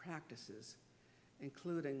instead at practices,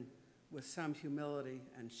 including, with some humility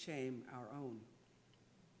and shame, our own.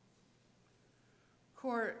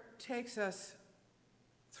 Kaur takes us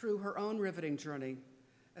through her own riveting journey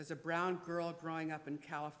as a brown girl growing up in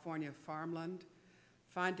California farmland,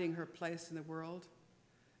 finding her place in the world,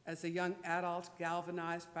 as a young adult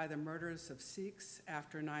galvanized by the murders of Sikhs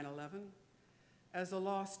after 9/11, as a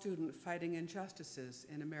law student fighting injustices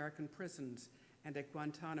in American prisons and at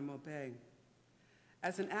Guantanamo Bay,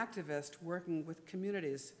 as an activist working with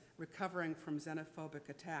communities recovering from xenophobic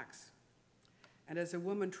attacks, and as a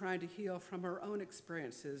woman trying to heal from her own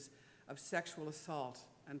experiences of sexual assault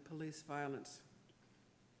and police violence.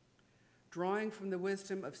 Drawing from the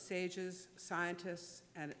wisdom of sages, scientists,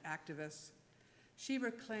 and activists, she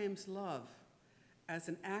reclaims love as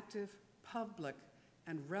an active, public,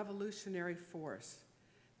 and revolutionary force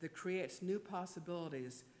that creates new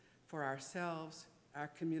possibilities for ourselves, our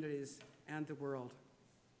communities, and the world.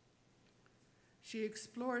 She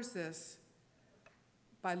explores this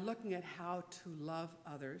by looking at how to love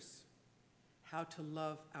others, how to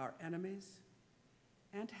love our enemies,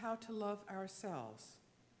 and how to love ourselves,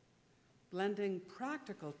 blending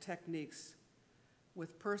practical techniques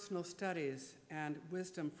with personal studies and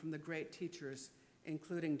wisdom from the great teachers,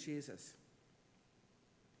 including Jesus.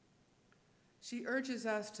 She urges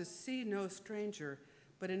us to see no stranger,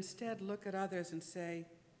 but instead look at others and say,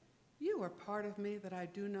 "You are part of me that I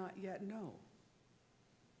do not yet know."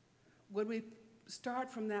 When we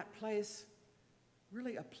start from that place,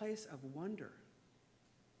 really a place of wonder,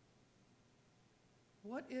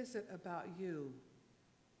 what is it about you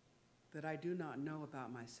that I do not know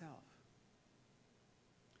about myself?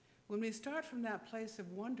 When we start from that place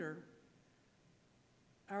of wonder,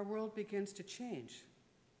 our world begins to change.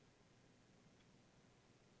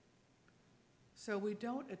 So we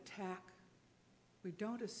don't attack, we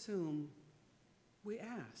don't assume, we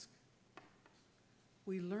ask.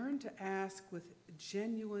 We learn to ask with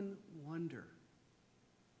genuine wonder.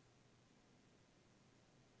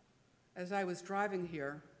 As I was driving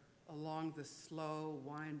here along the slow,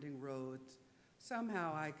 winding roads,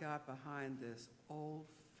 somehow I got behind this old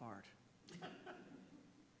fart.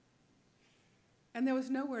 And there was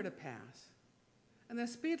nowhere to pass. And the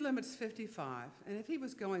speed limit's 55, and if he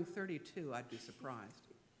was going 32, I'd be surprised.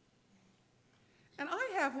 And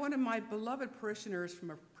I have one of my beloved parishioners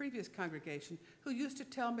from a previous congregation who used to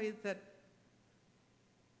tell me that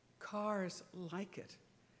cars like it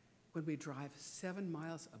when we drive 7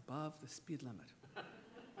 miles above the speed limit.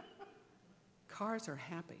 Cars are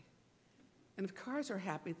happy. And if cars are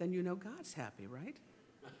happy, then you know God's happy, right?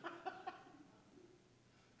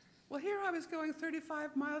 Well, here I was going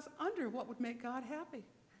 35 miles under what would make God happy.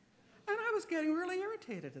 And I was getting really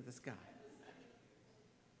irritated at this guy.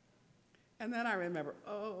 And then I remember,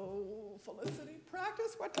 oh, Felicity,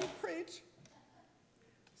 practice what you preach.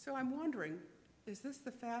 So I'm wondering, is this the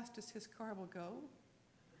fastest his car will go?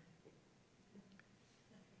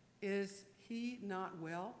 Is he not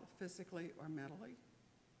well physically or mentally?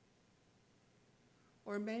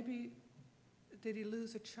 Or maybe did he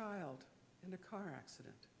lose a child in a car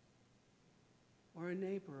accident? Or a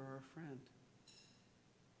neighbor or a friend?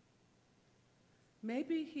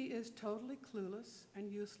 Maybe he is totally clueless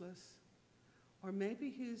and useless, or maybe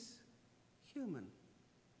he's human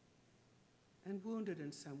and wounded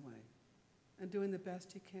in some way and doing the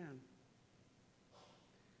best he can.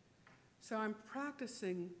 So I'm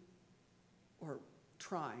practicing, or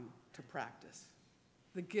trying to practice,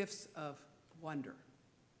 the gifts of wonder.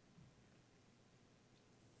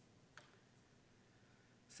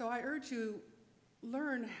 So I urge you,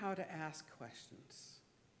 learn how to ask questions.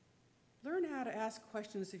 Learn how to ask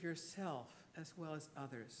questions of yourself as well as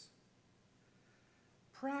others.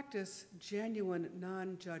 Practice genuine,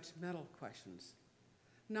 non-judgmental questions.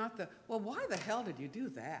 Not the, well, why the hell did you do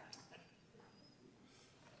that?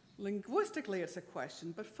 Linguistically, it's a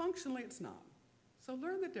question, but functionally, it's not. So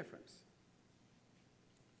learn the difference.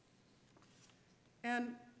 And,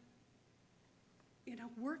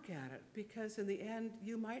 work at it, because in the end,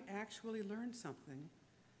 you might actually learn something,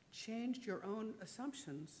 change your own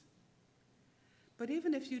assumptions. But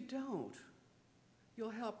even if you don't,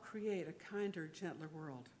 you'll help create a kinder, gentler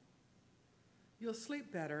world. You'll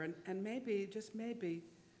sleep better and maybe, just maybe,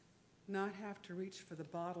 not have to reach for the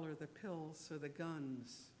bottle or the pills or the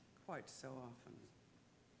guns quite so often.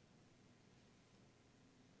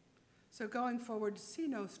 So going forward, see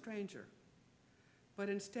no stranger, but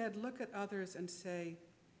instead look at others and say,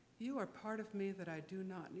 "You are part of me that I do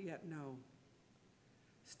not yet know."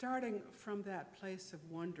 Starting from that place of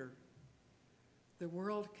wonder, the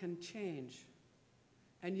world can change,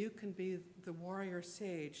 and you can be the warrior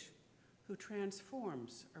sage who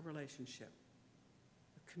transforms a relationship,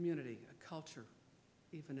 a community, a culture,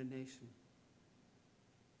 even a nation.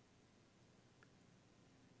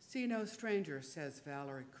 See no stranger, says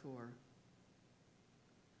Valerie Kaur.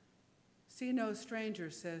 See no stranger,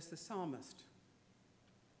 says the psalmist.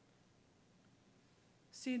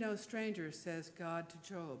 See no stranger, says God to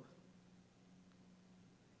Job.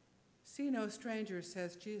 See no stranger,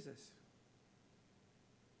 says Jesus.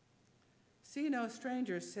 See no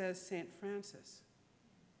stranger, says St. Francis.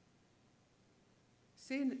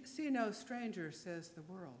 See no stranger, says the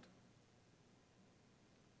world.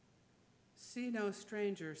 See no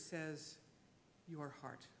stranger, says your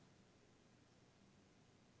heart.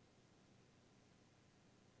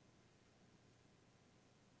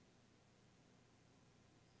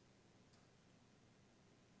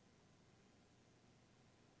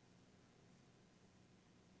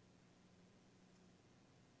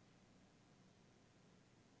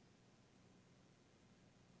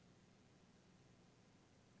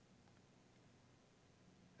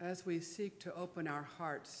 As we seek to open our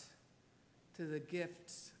hearts to the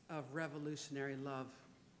gifts of revolutionary love,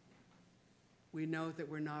 we know that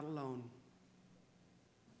we're not alone.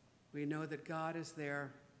 We know that God is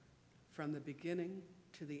there from the beginning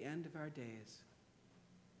to the end of our days,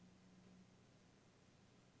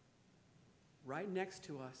 right next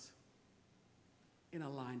to us in a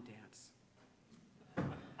line dance.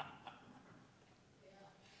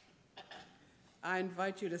 I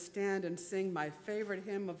invite you to stand and sing my favorite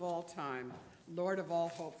hymn of all time, Lord of All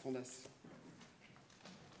Hopefulness.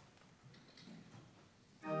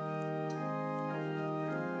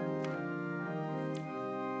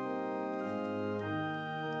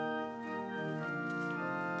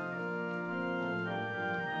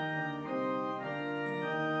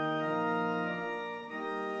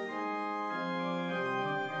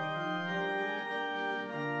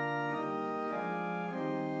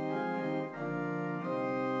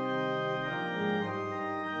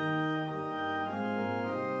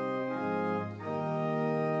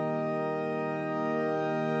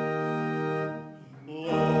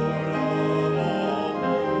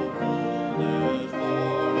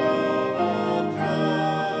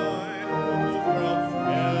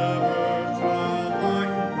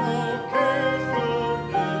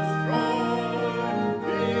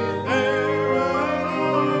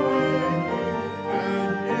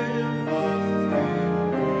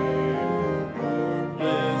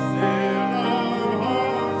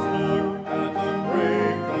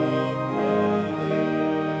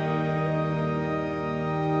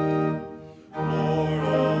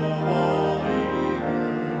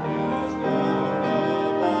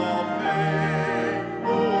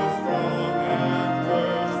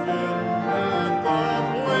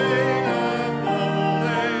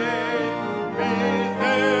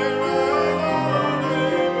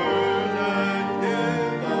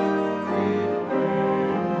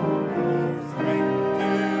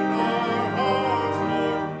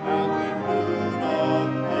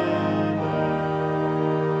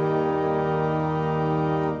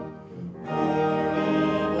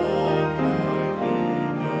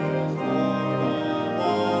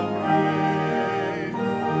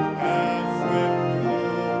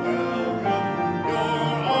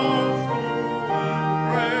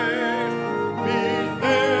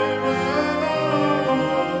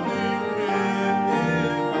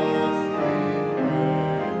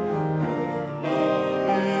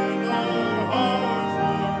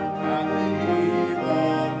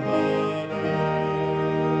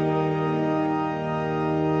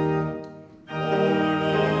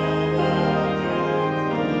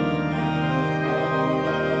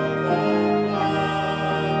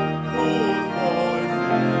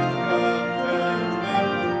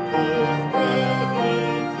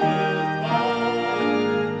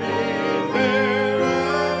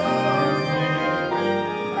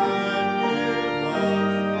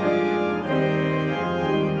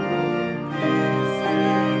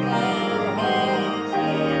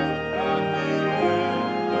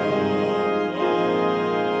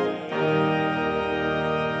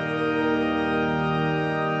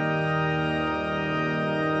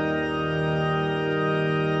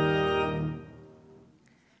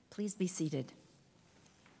 Please be seated.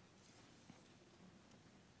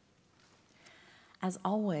 As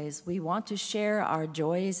always, we want to share our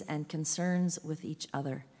joys and concerns with each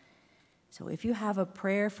other. So if you have a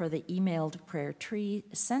prayer for the emailed prayer tree,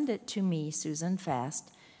 send it to me, Susan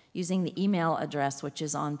Fast, using the email address which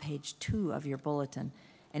is on page 2 of your bulletin,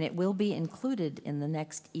 and it will be included in the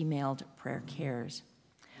next emailed prayer cares.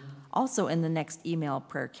 Also in the next email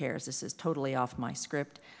prayer cares, this is totally off my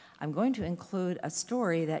script, I'm going to include a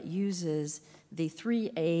story that uses the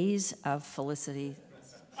 3 A's of Felicity.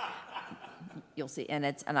 You'll see, and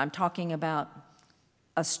I'm talking about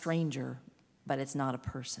a stranger, but it's not a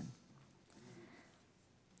person.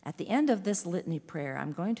 At the end of this litany prayer,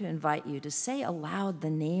 I'm going to invite you to say aloud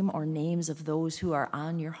the name or names of those who are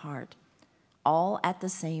on your heart, all at the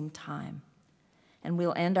same time. And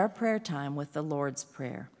we'll end our prayer time with the Lord's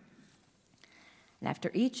Prayer. And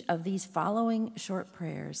after each of these following short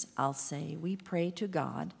prayers, I'll say, we pray to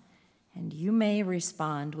God, And you may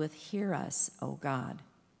respond with, "Hear us, O God."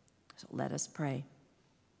 So let us pray.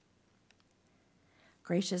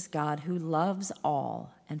 Gracious God, who loves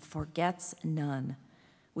all and forgets none,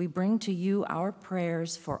 we bring to you our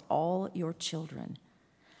prayers for all your children,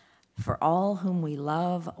 for all whom we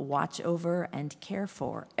love, watch over, and care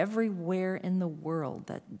for everywhere in the world,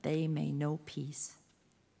 that they may know peace.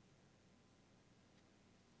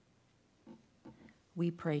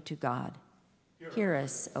 We pray to God. Hear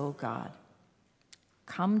us, O God.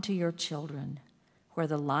 Come to your children, where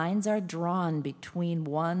the lines are drawn between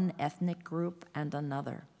one ethnic group and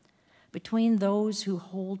another, between those who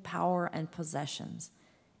hold power and possessions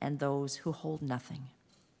and those who hold nothing.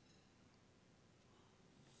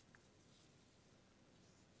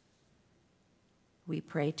 We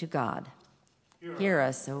pray to God. Hear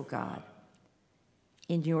us, O God.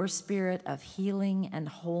 In your spirit of healing and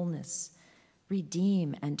wholeness,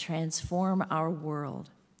 redeem and transform our world.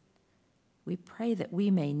 We pray that we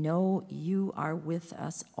may know you are with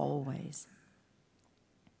us always.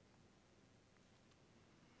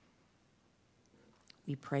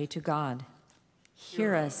 We pray to God.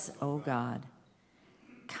 Hear us, O God.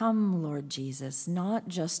 Come, Lord Jesus, not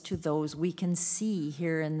just to those we can see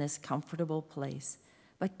here in this comfortable place,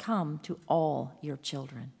 but come to all your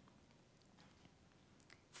children.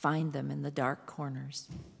 Find them in the dark corners.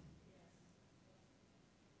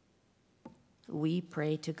 We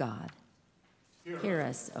pray to God. Hear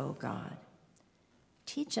us, O God.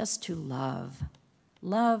 Teach us to love.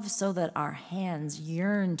 Love so that our hands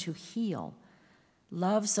yearn to heal.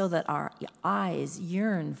 Love so that our eyes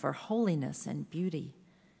yearn for holiness and beauty.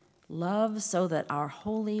 Love so that our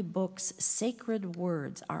holy book's sacred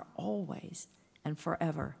words are always and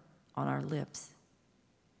forever on our lips.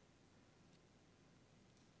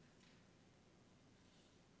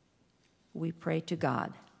 We pray to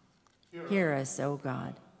God. Hear us, O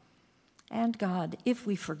God. And God, if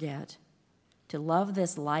we forget to love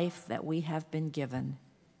this life that we have been given,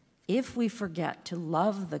 if we forget to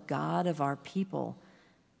love the God of our people,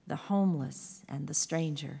 the homeless and the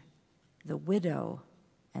stranger, the widow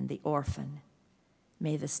and the orphan,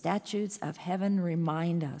 may the statutes of heaven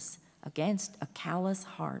remind us against a callous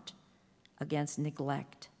heart, against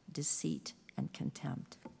neglect, deceit, and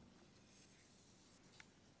contempt.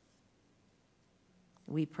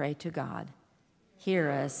 We pray to God.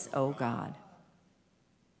 Hear us, O God.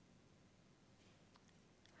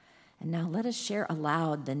 And now let us share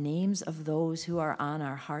aloud the names of those who are on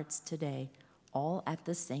our hearts today, all at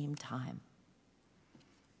the same time.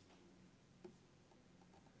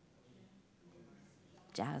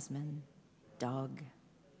 Jasmine, Doug,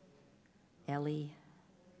 Ellie,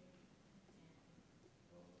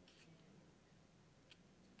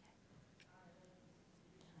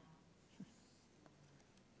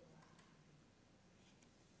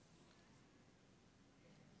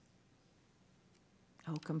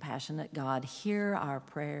 O compassionate God, hear our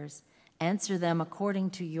prayers, answer them according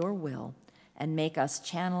to your will, and make us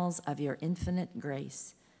channels of your infinite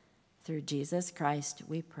grace. Through Jesus Christ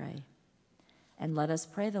we pray. And let us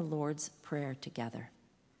pray the Lord's Prayer together.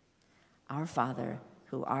 Our Father,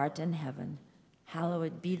 who art in heaven,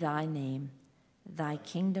 hallowed be thy name. Thy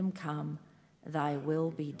kingdom come, thy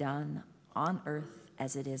will be done on earth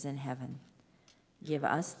as it is in heaven. Give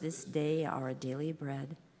us this day our daily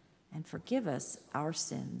bread, and forgive us our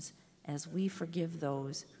sins as we forgive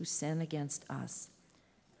those who sin against us.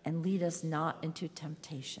 And lead us not into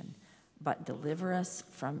temptation, but deliver us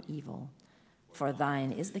from evil. For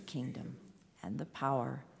thine is the kingdom, and the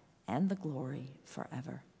power, and the glory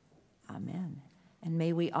forever. Amen. And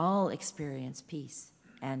may we all experience peace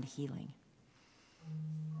and healing.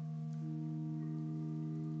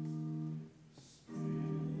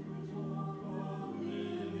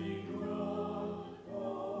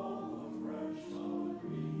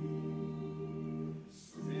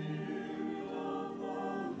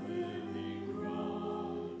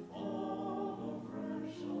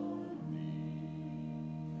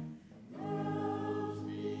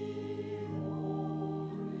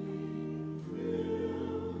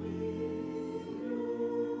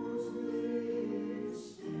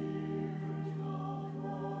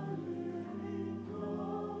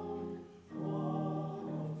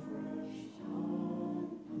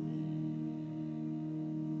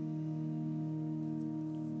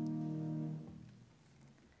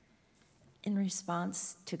 In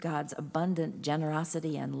response to God's abundant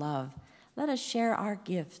generosity and love, let us share our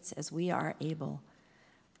gifts as we are able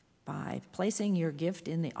by placing your gift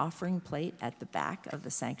in the offering plate at the back of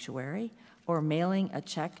the sanctuary, or mailing a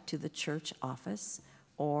check to the church office,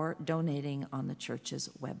 or donating on the church's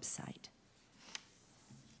website.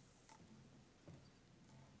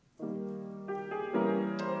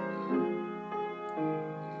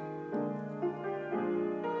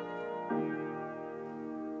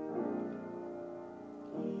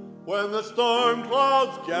 when the storm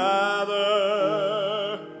clouds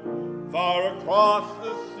gather far across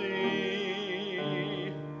the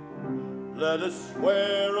sea, let us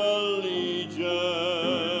swear allegiance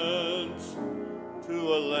to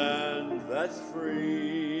a land that's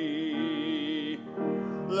free.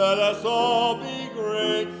 Let us all be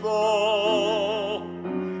grateful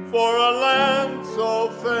for a land so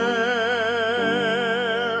fair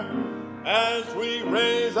as we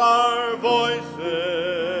raise our voices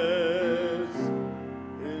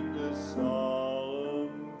in this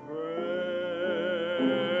solemn prayer.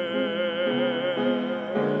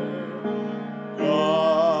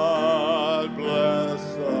 God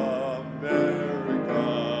bless America,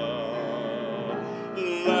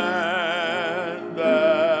 land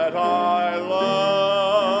that I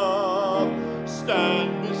love.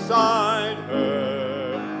 Stand beside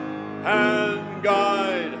her and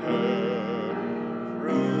guide her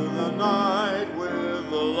through the night with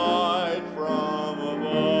the light from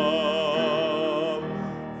above.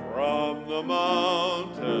 From the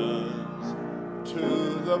mountains to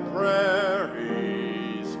the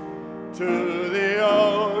prairies, to the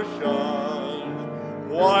ocean,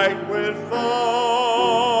 white with foam.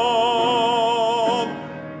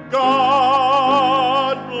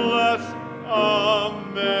 God bless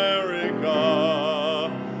America,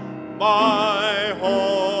 my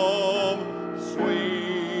home,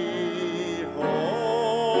 sweet home.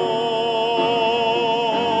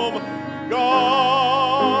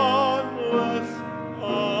 God bless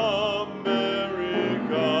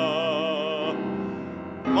America,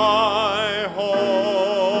 my home,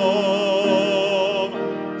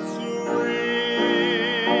 sweet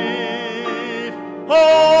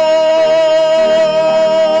home.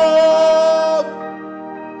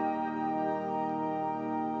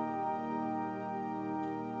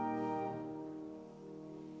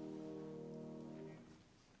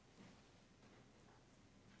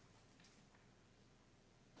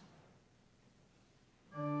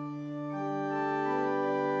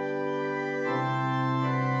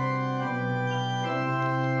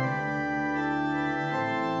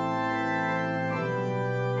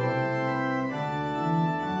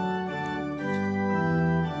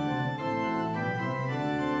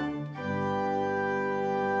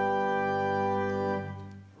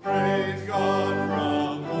 Praise God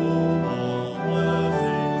from whom all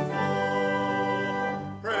blessings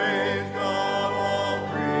flow. Praise God, all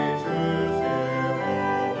creatures here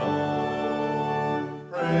below.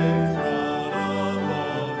 Praise God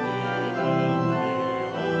above,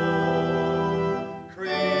 below.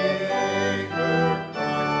 Creator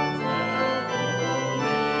Christ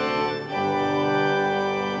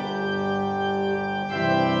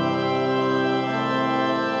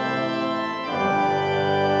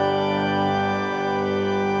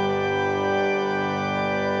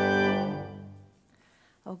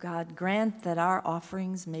O God, grant that our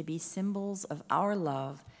offerings may be symbols of our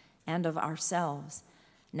love and of ourselves,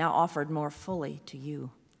 now offered more fully to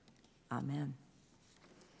you. Amen.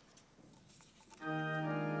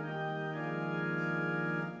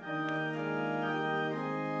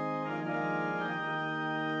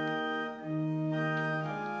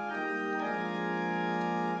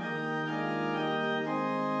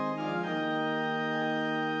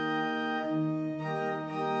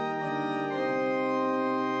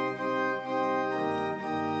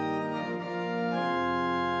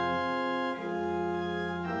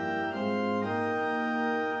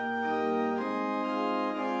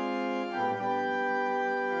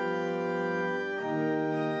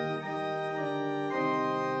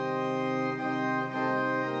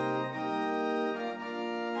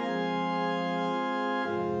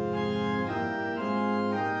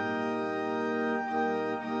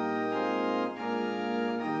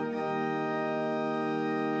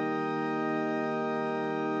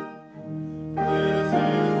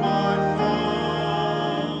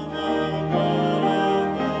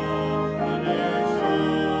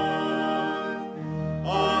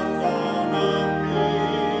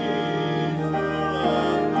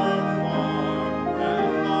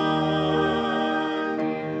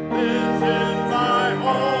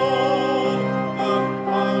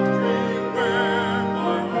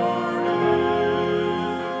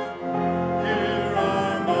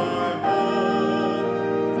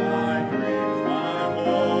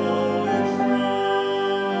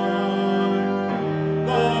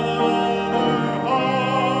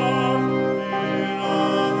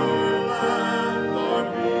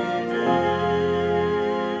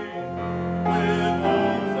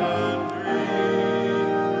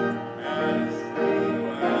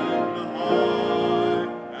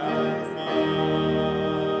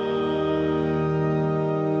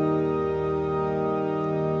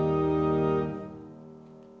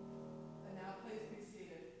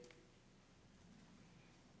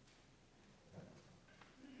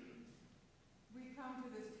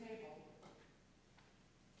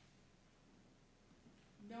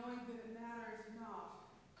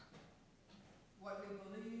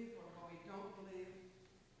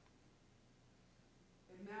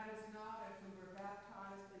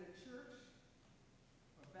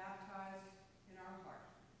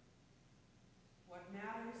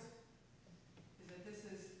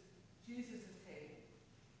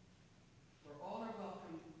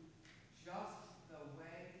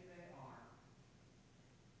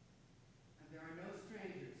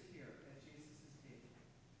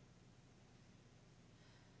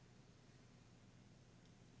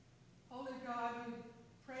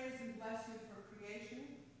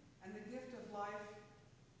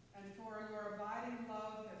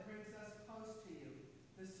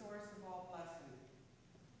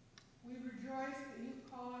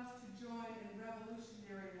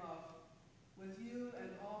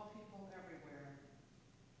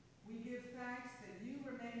 give thanks that you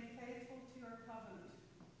remain faithful to your covenant,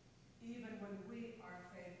 even when we are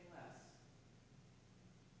faithless.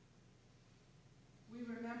 We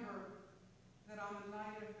remember that on the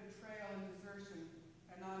night of betrayal and desertion,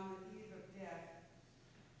 and on the eve of death,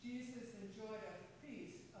 Jesus enjoyed a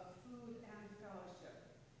feast of food and fellowship.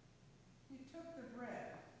 He took the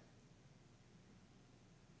bread,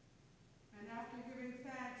 and after giving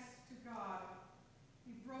thanks to God,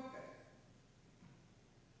 he broke it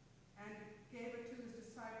and gave it to his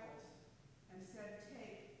disciples and said,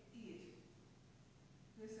 "Take, eat.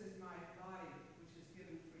 This is my body, which is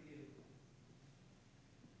given for you.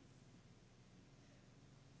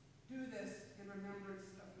 Do this in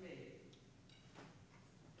remembrance of me."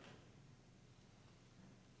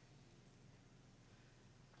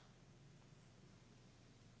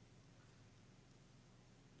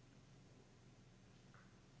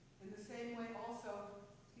 In the same way also,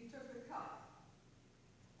 he took the cup,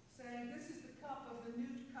 saying, "This is the cup of the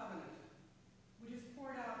new covenant, which is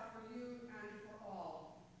poured out for you and for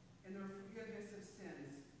all in the forgiveness of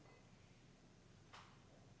sins.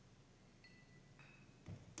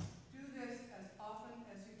 Do this as often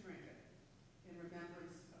as you drink it in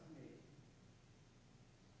remembrance of me."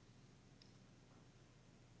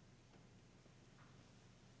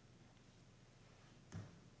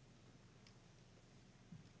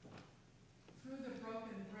 Through the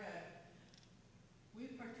broken bread, we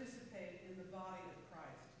participate in the body of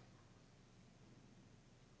Christ.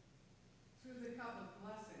 Through the cup of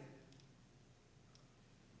blessing,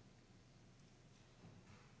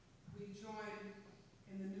 we join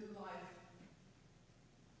in the new life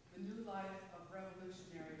of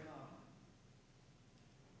revolutionary love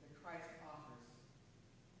that Christ offers.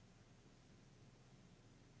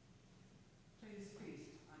 Please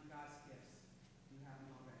feast on God's gifts. You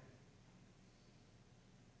haven't already.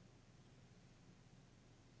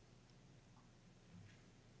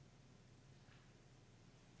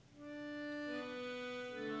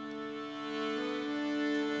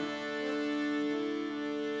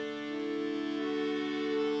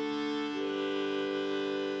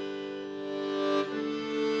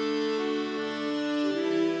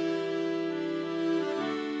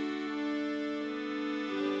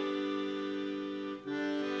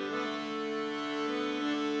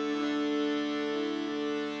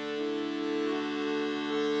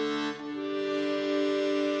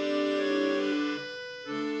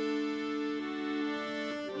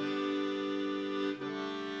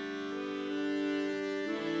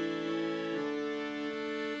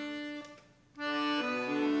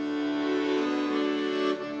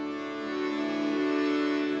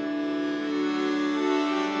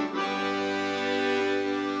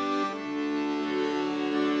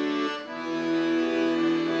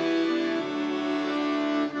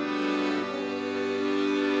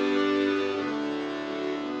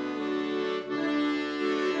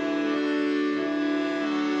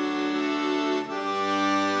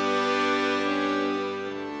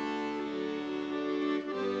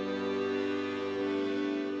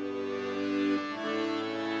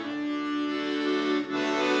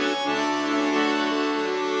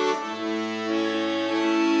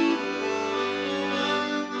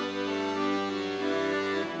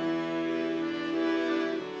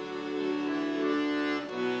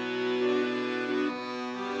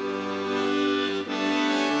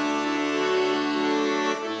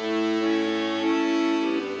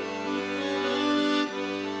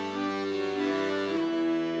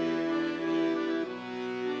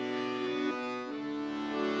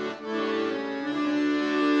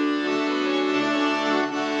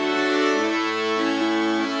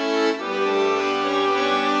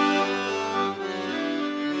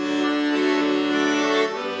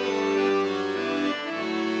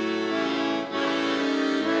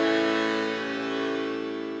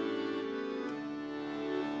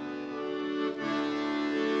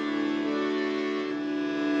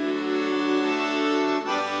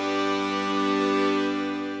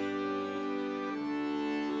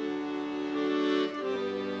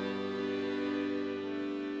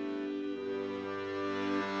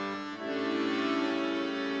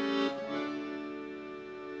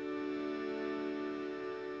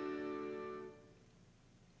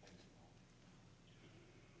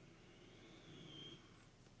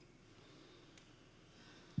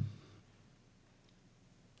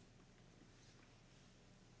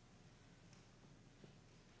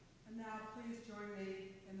 Now please join me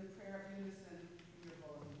in the prayer of unison in your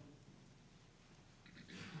bulletin.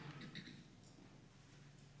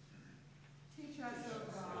 Teach us, O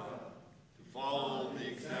God, to follow the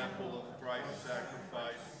example of Christ's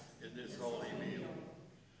sacrifice in this holy meal,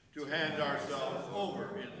 to hand ourselves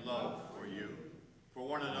over in love for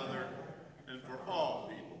one another and for all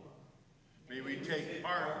people. May we take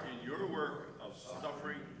part in your work of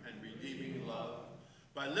suffering and redeeming love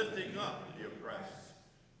by lifting up the oppressed,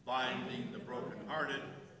 binding the brokenhearted,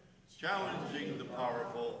 challenging the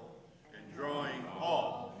powerful, and drawing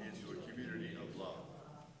all into a community of love.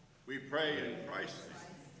 We pray in Christ's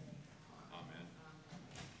name. Amen.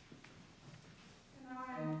 And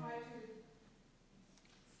I invite you to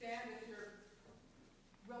stand if you're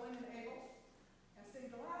willing and able and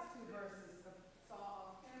sing the last two verses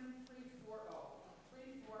of hymn 340.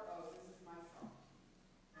 340, this is my song.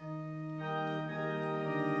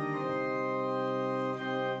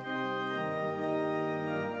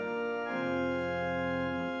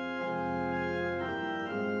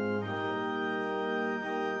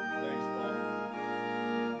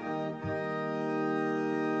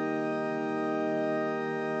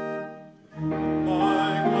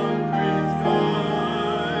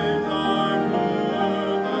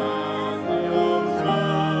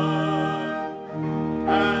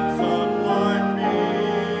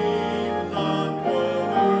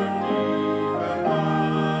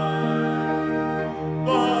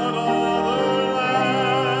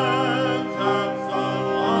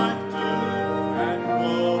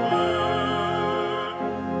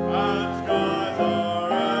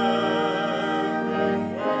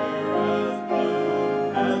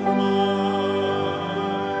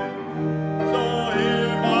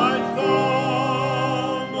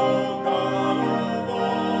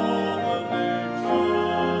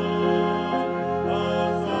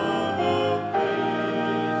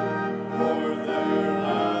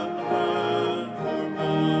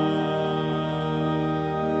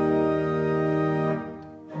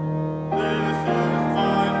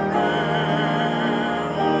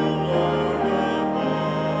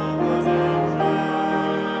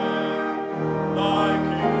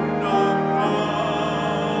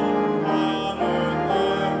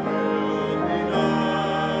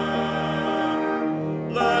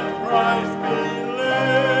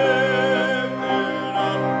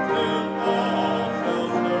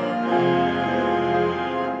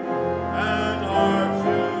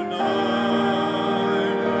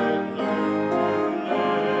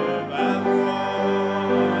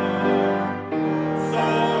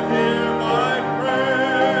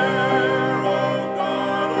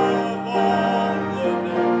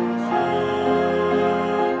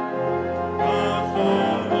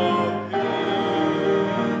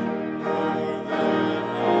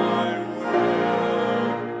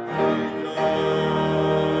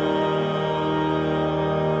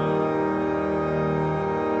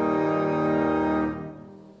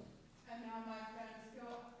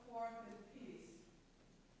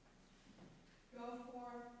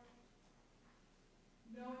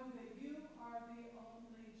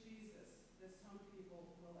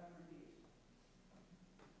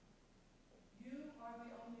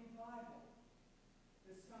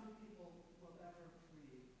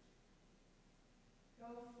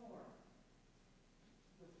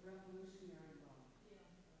 Revolutionary love. Yeah.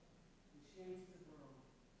 And Shane's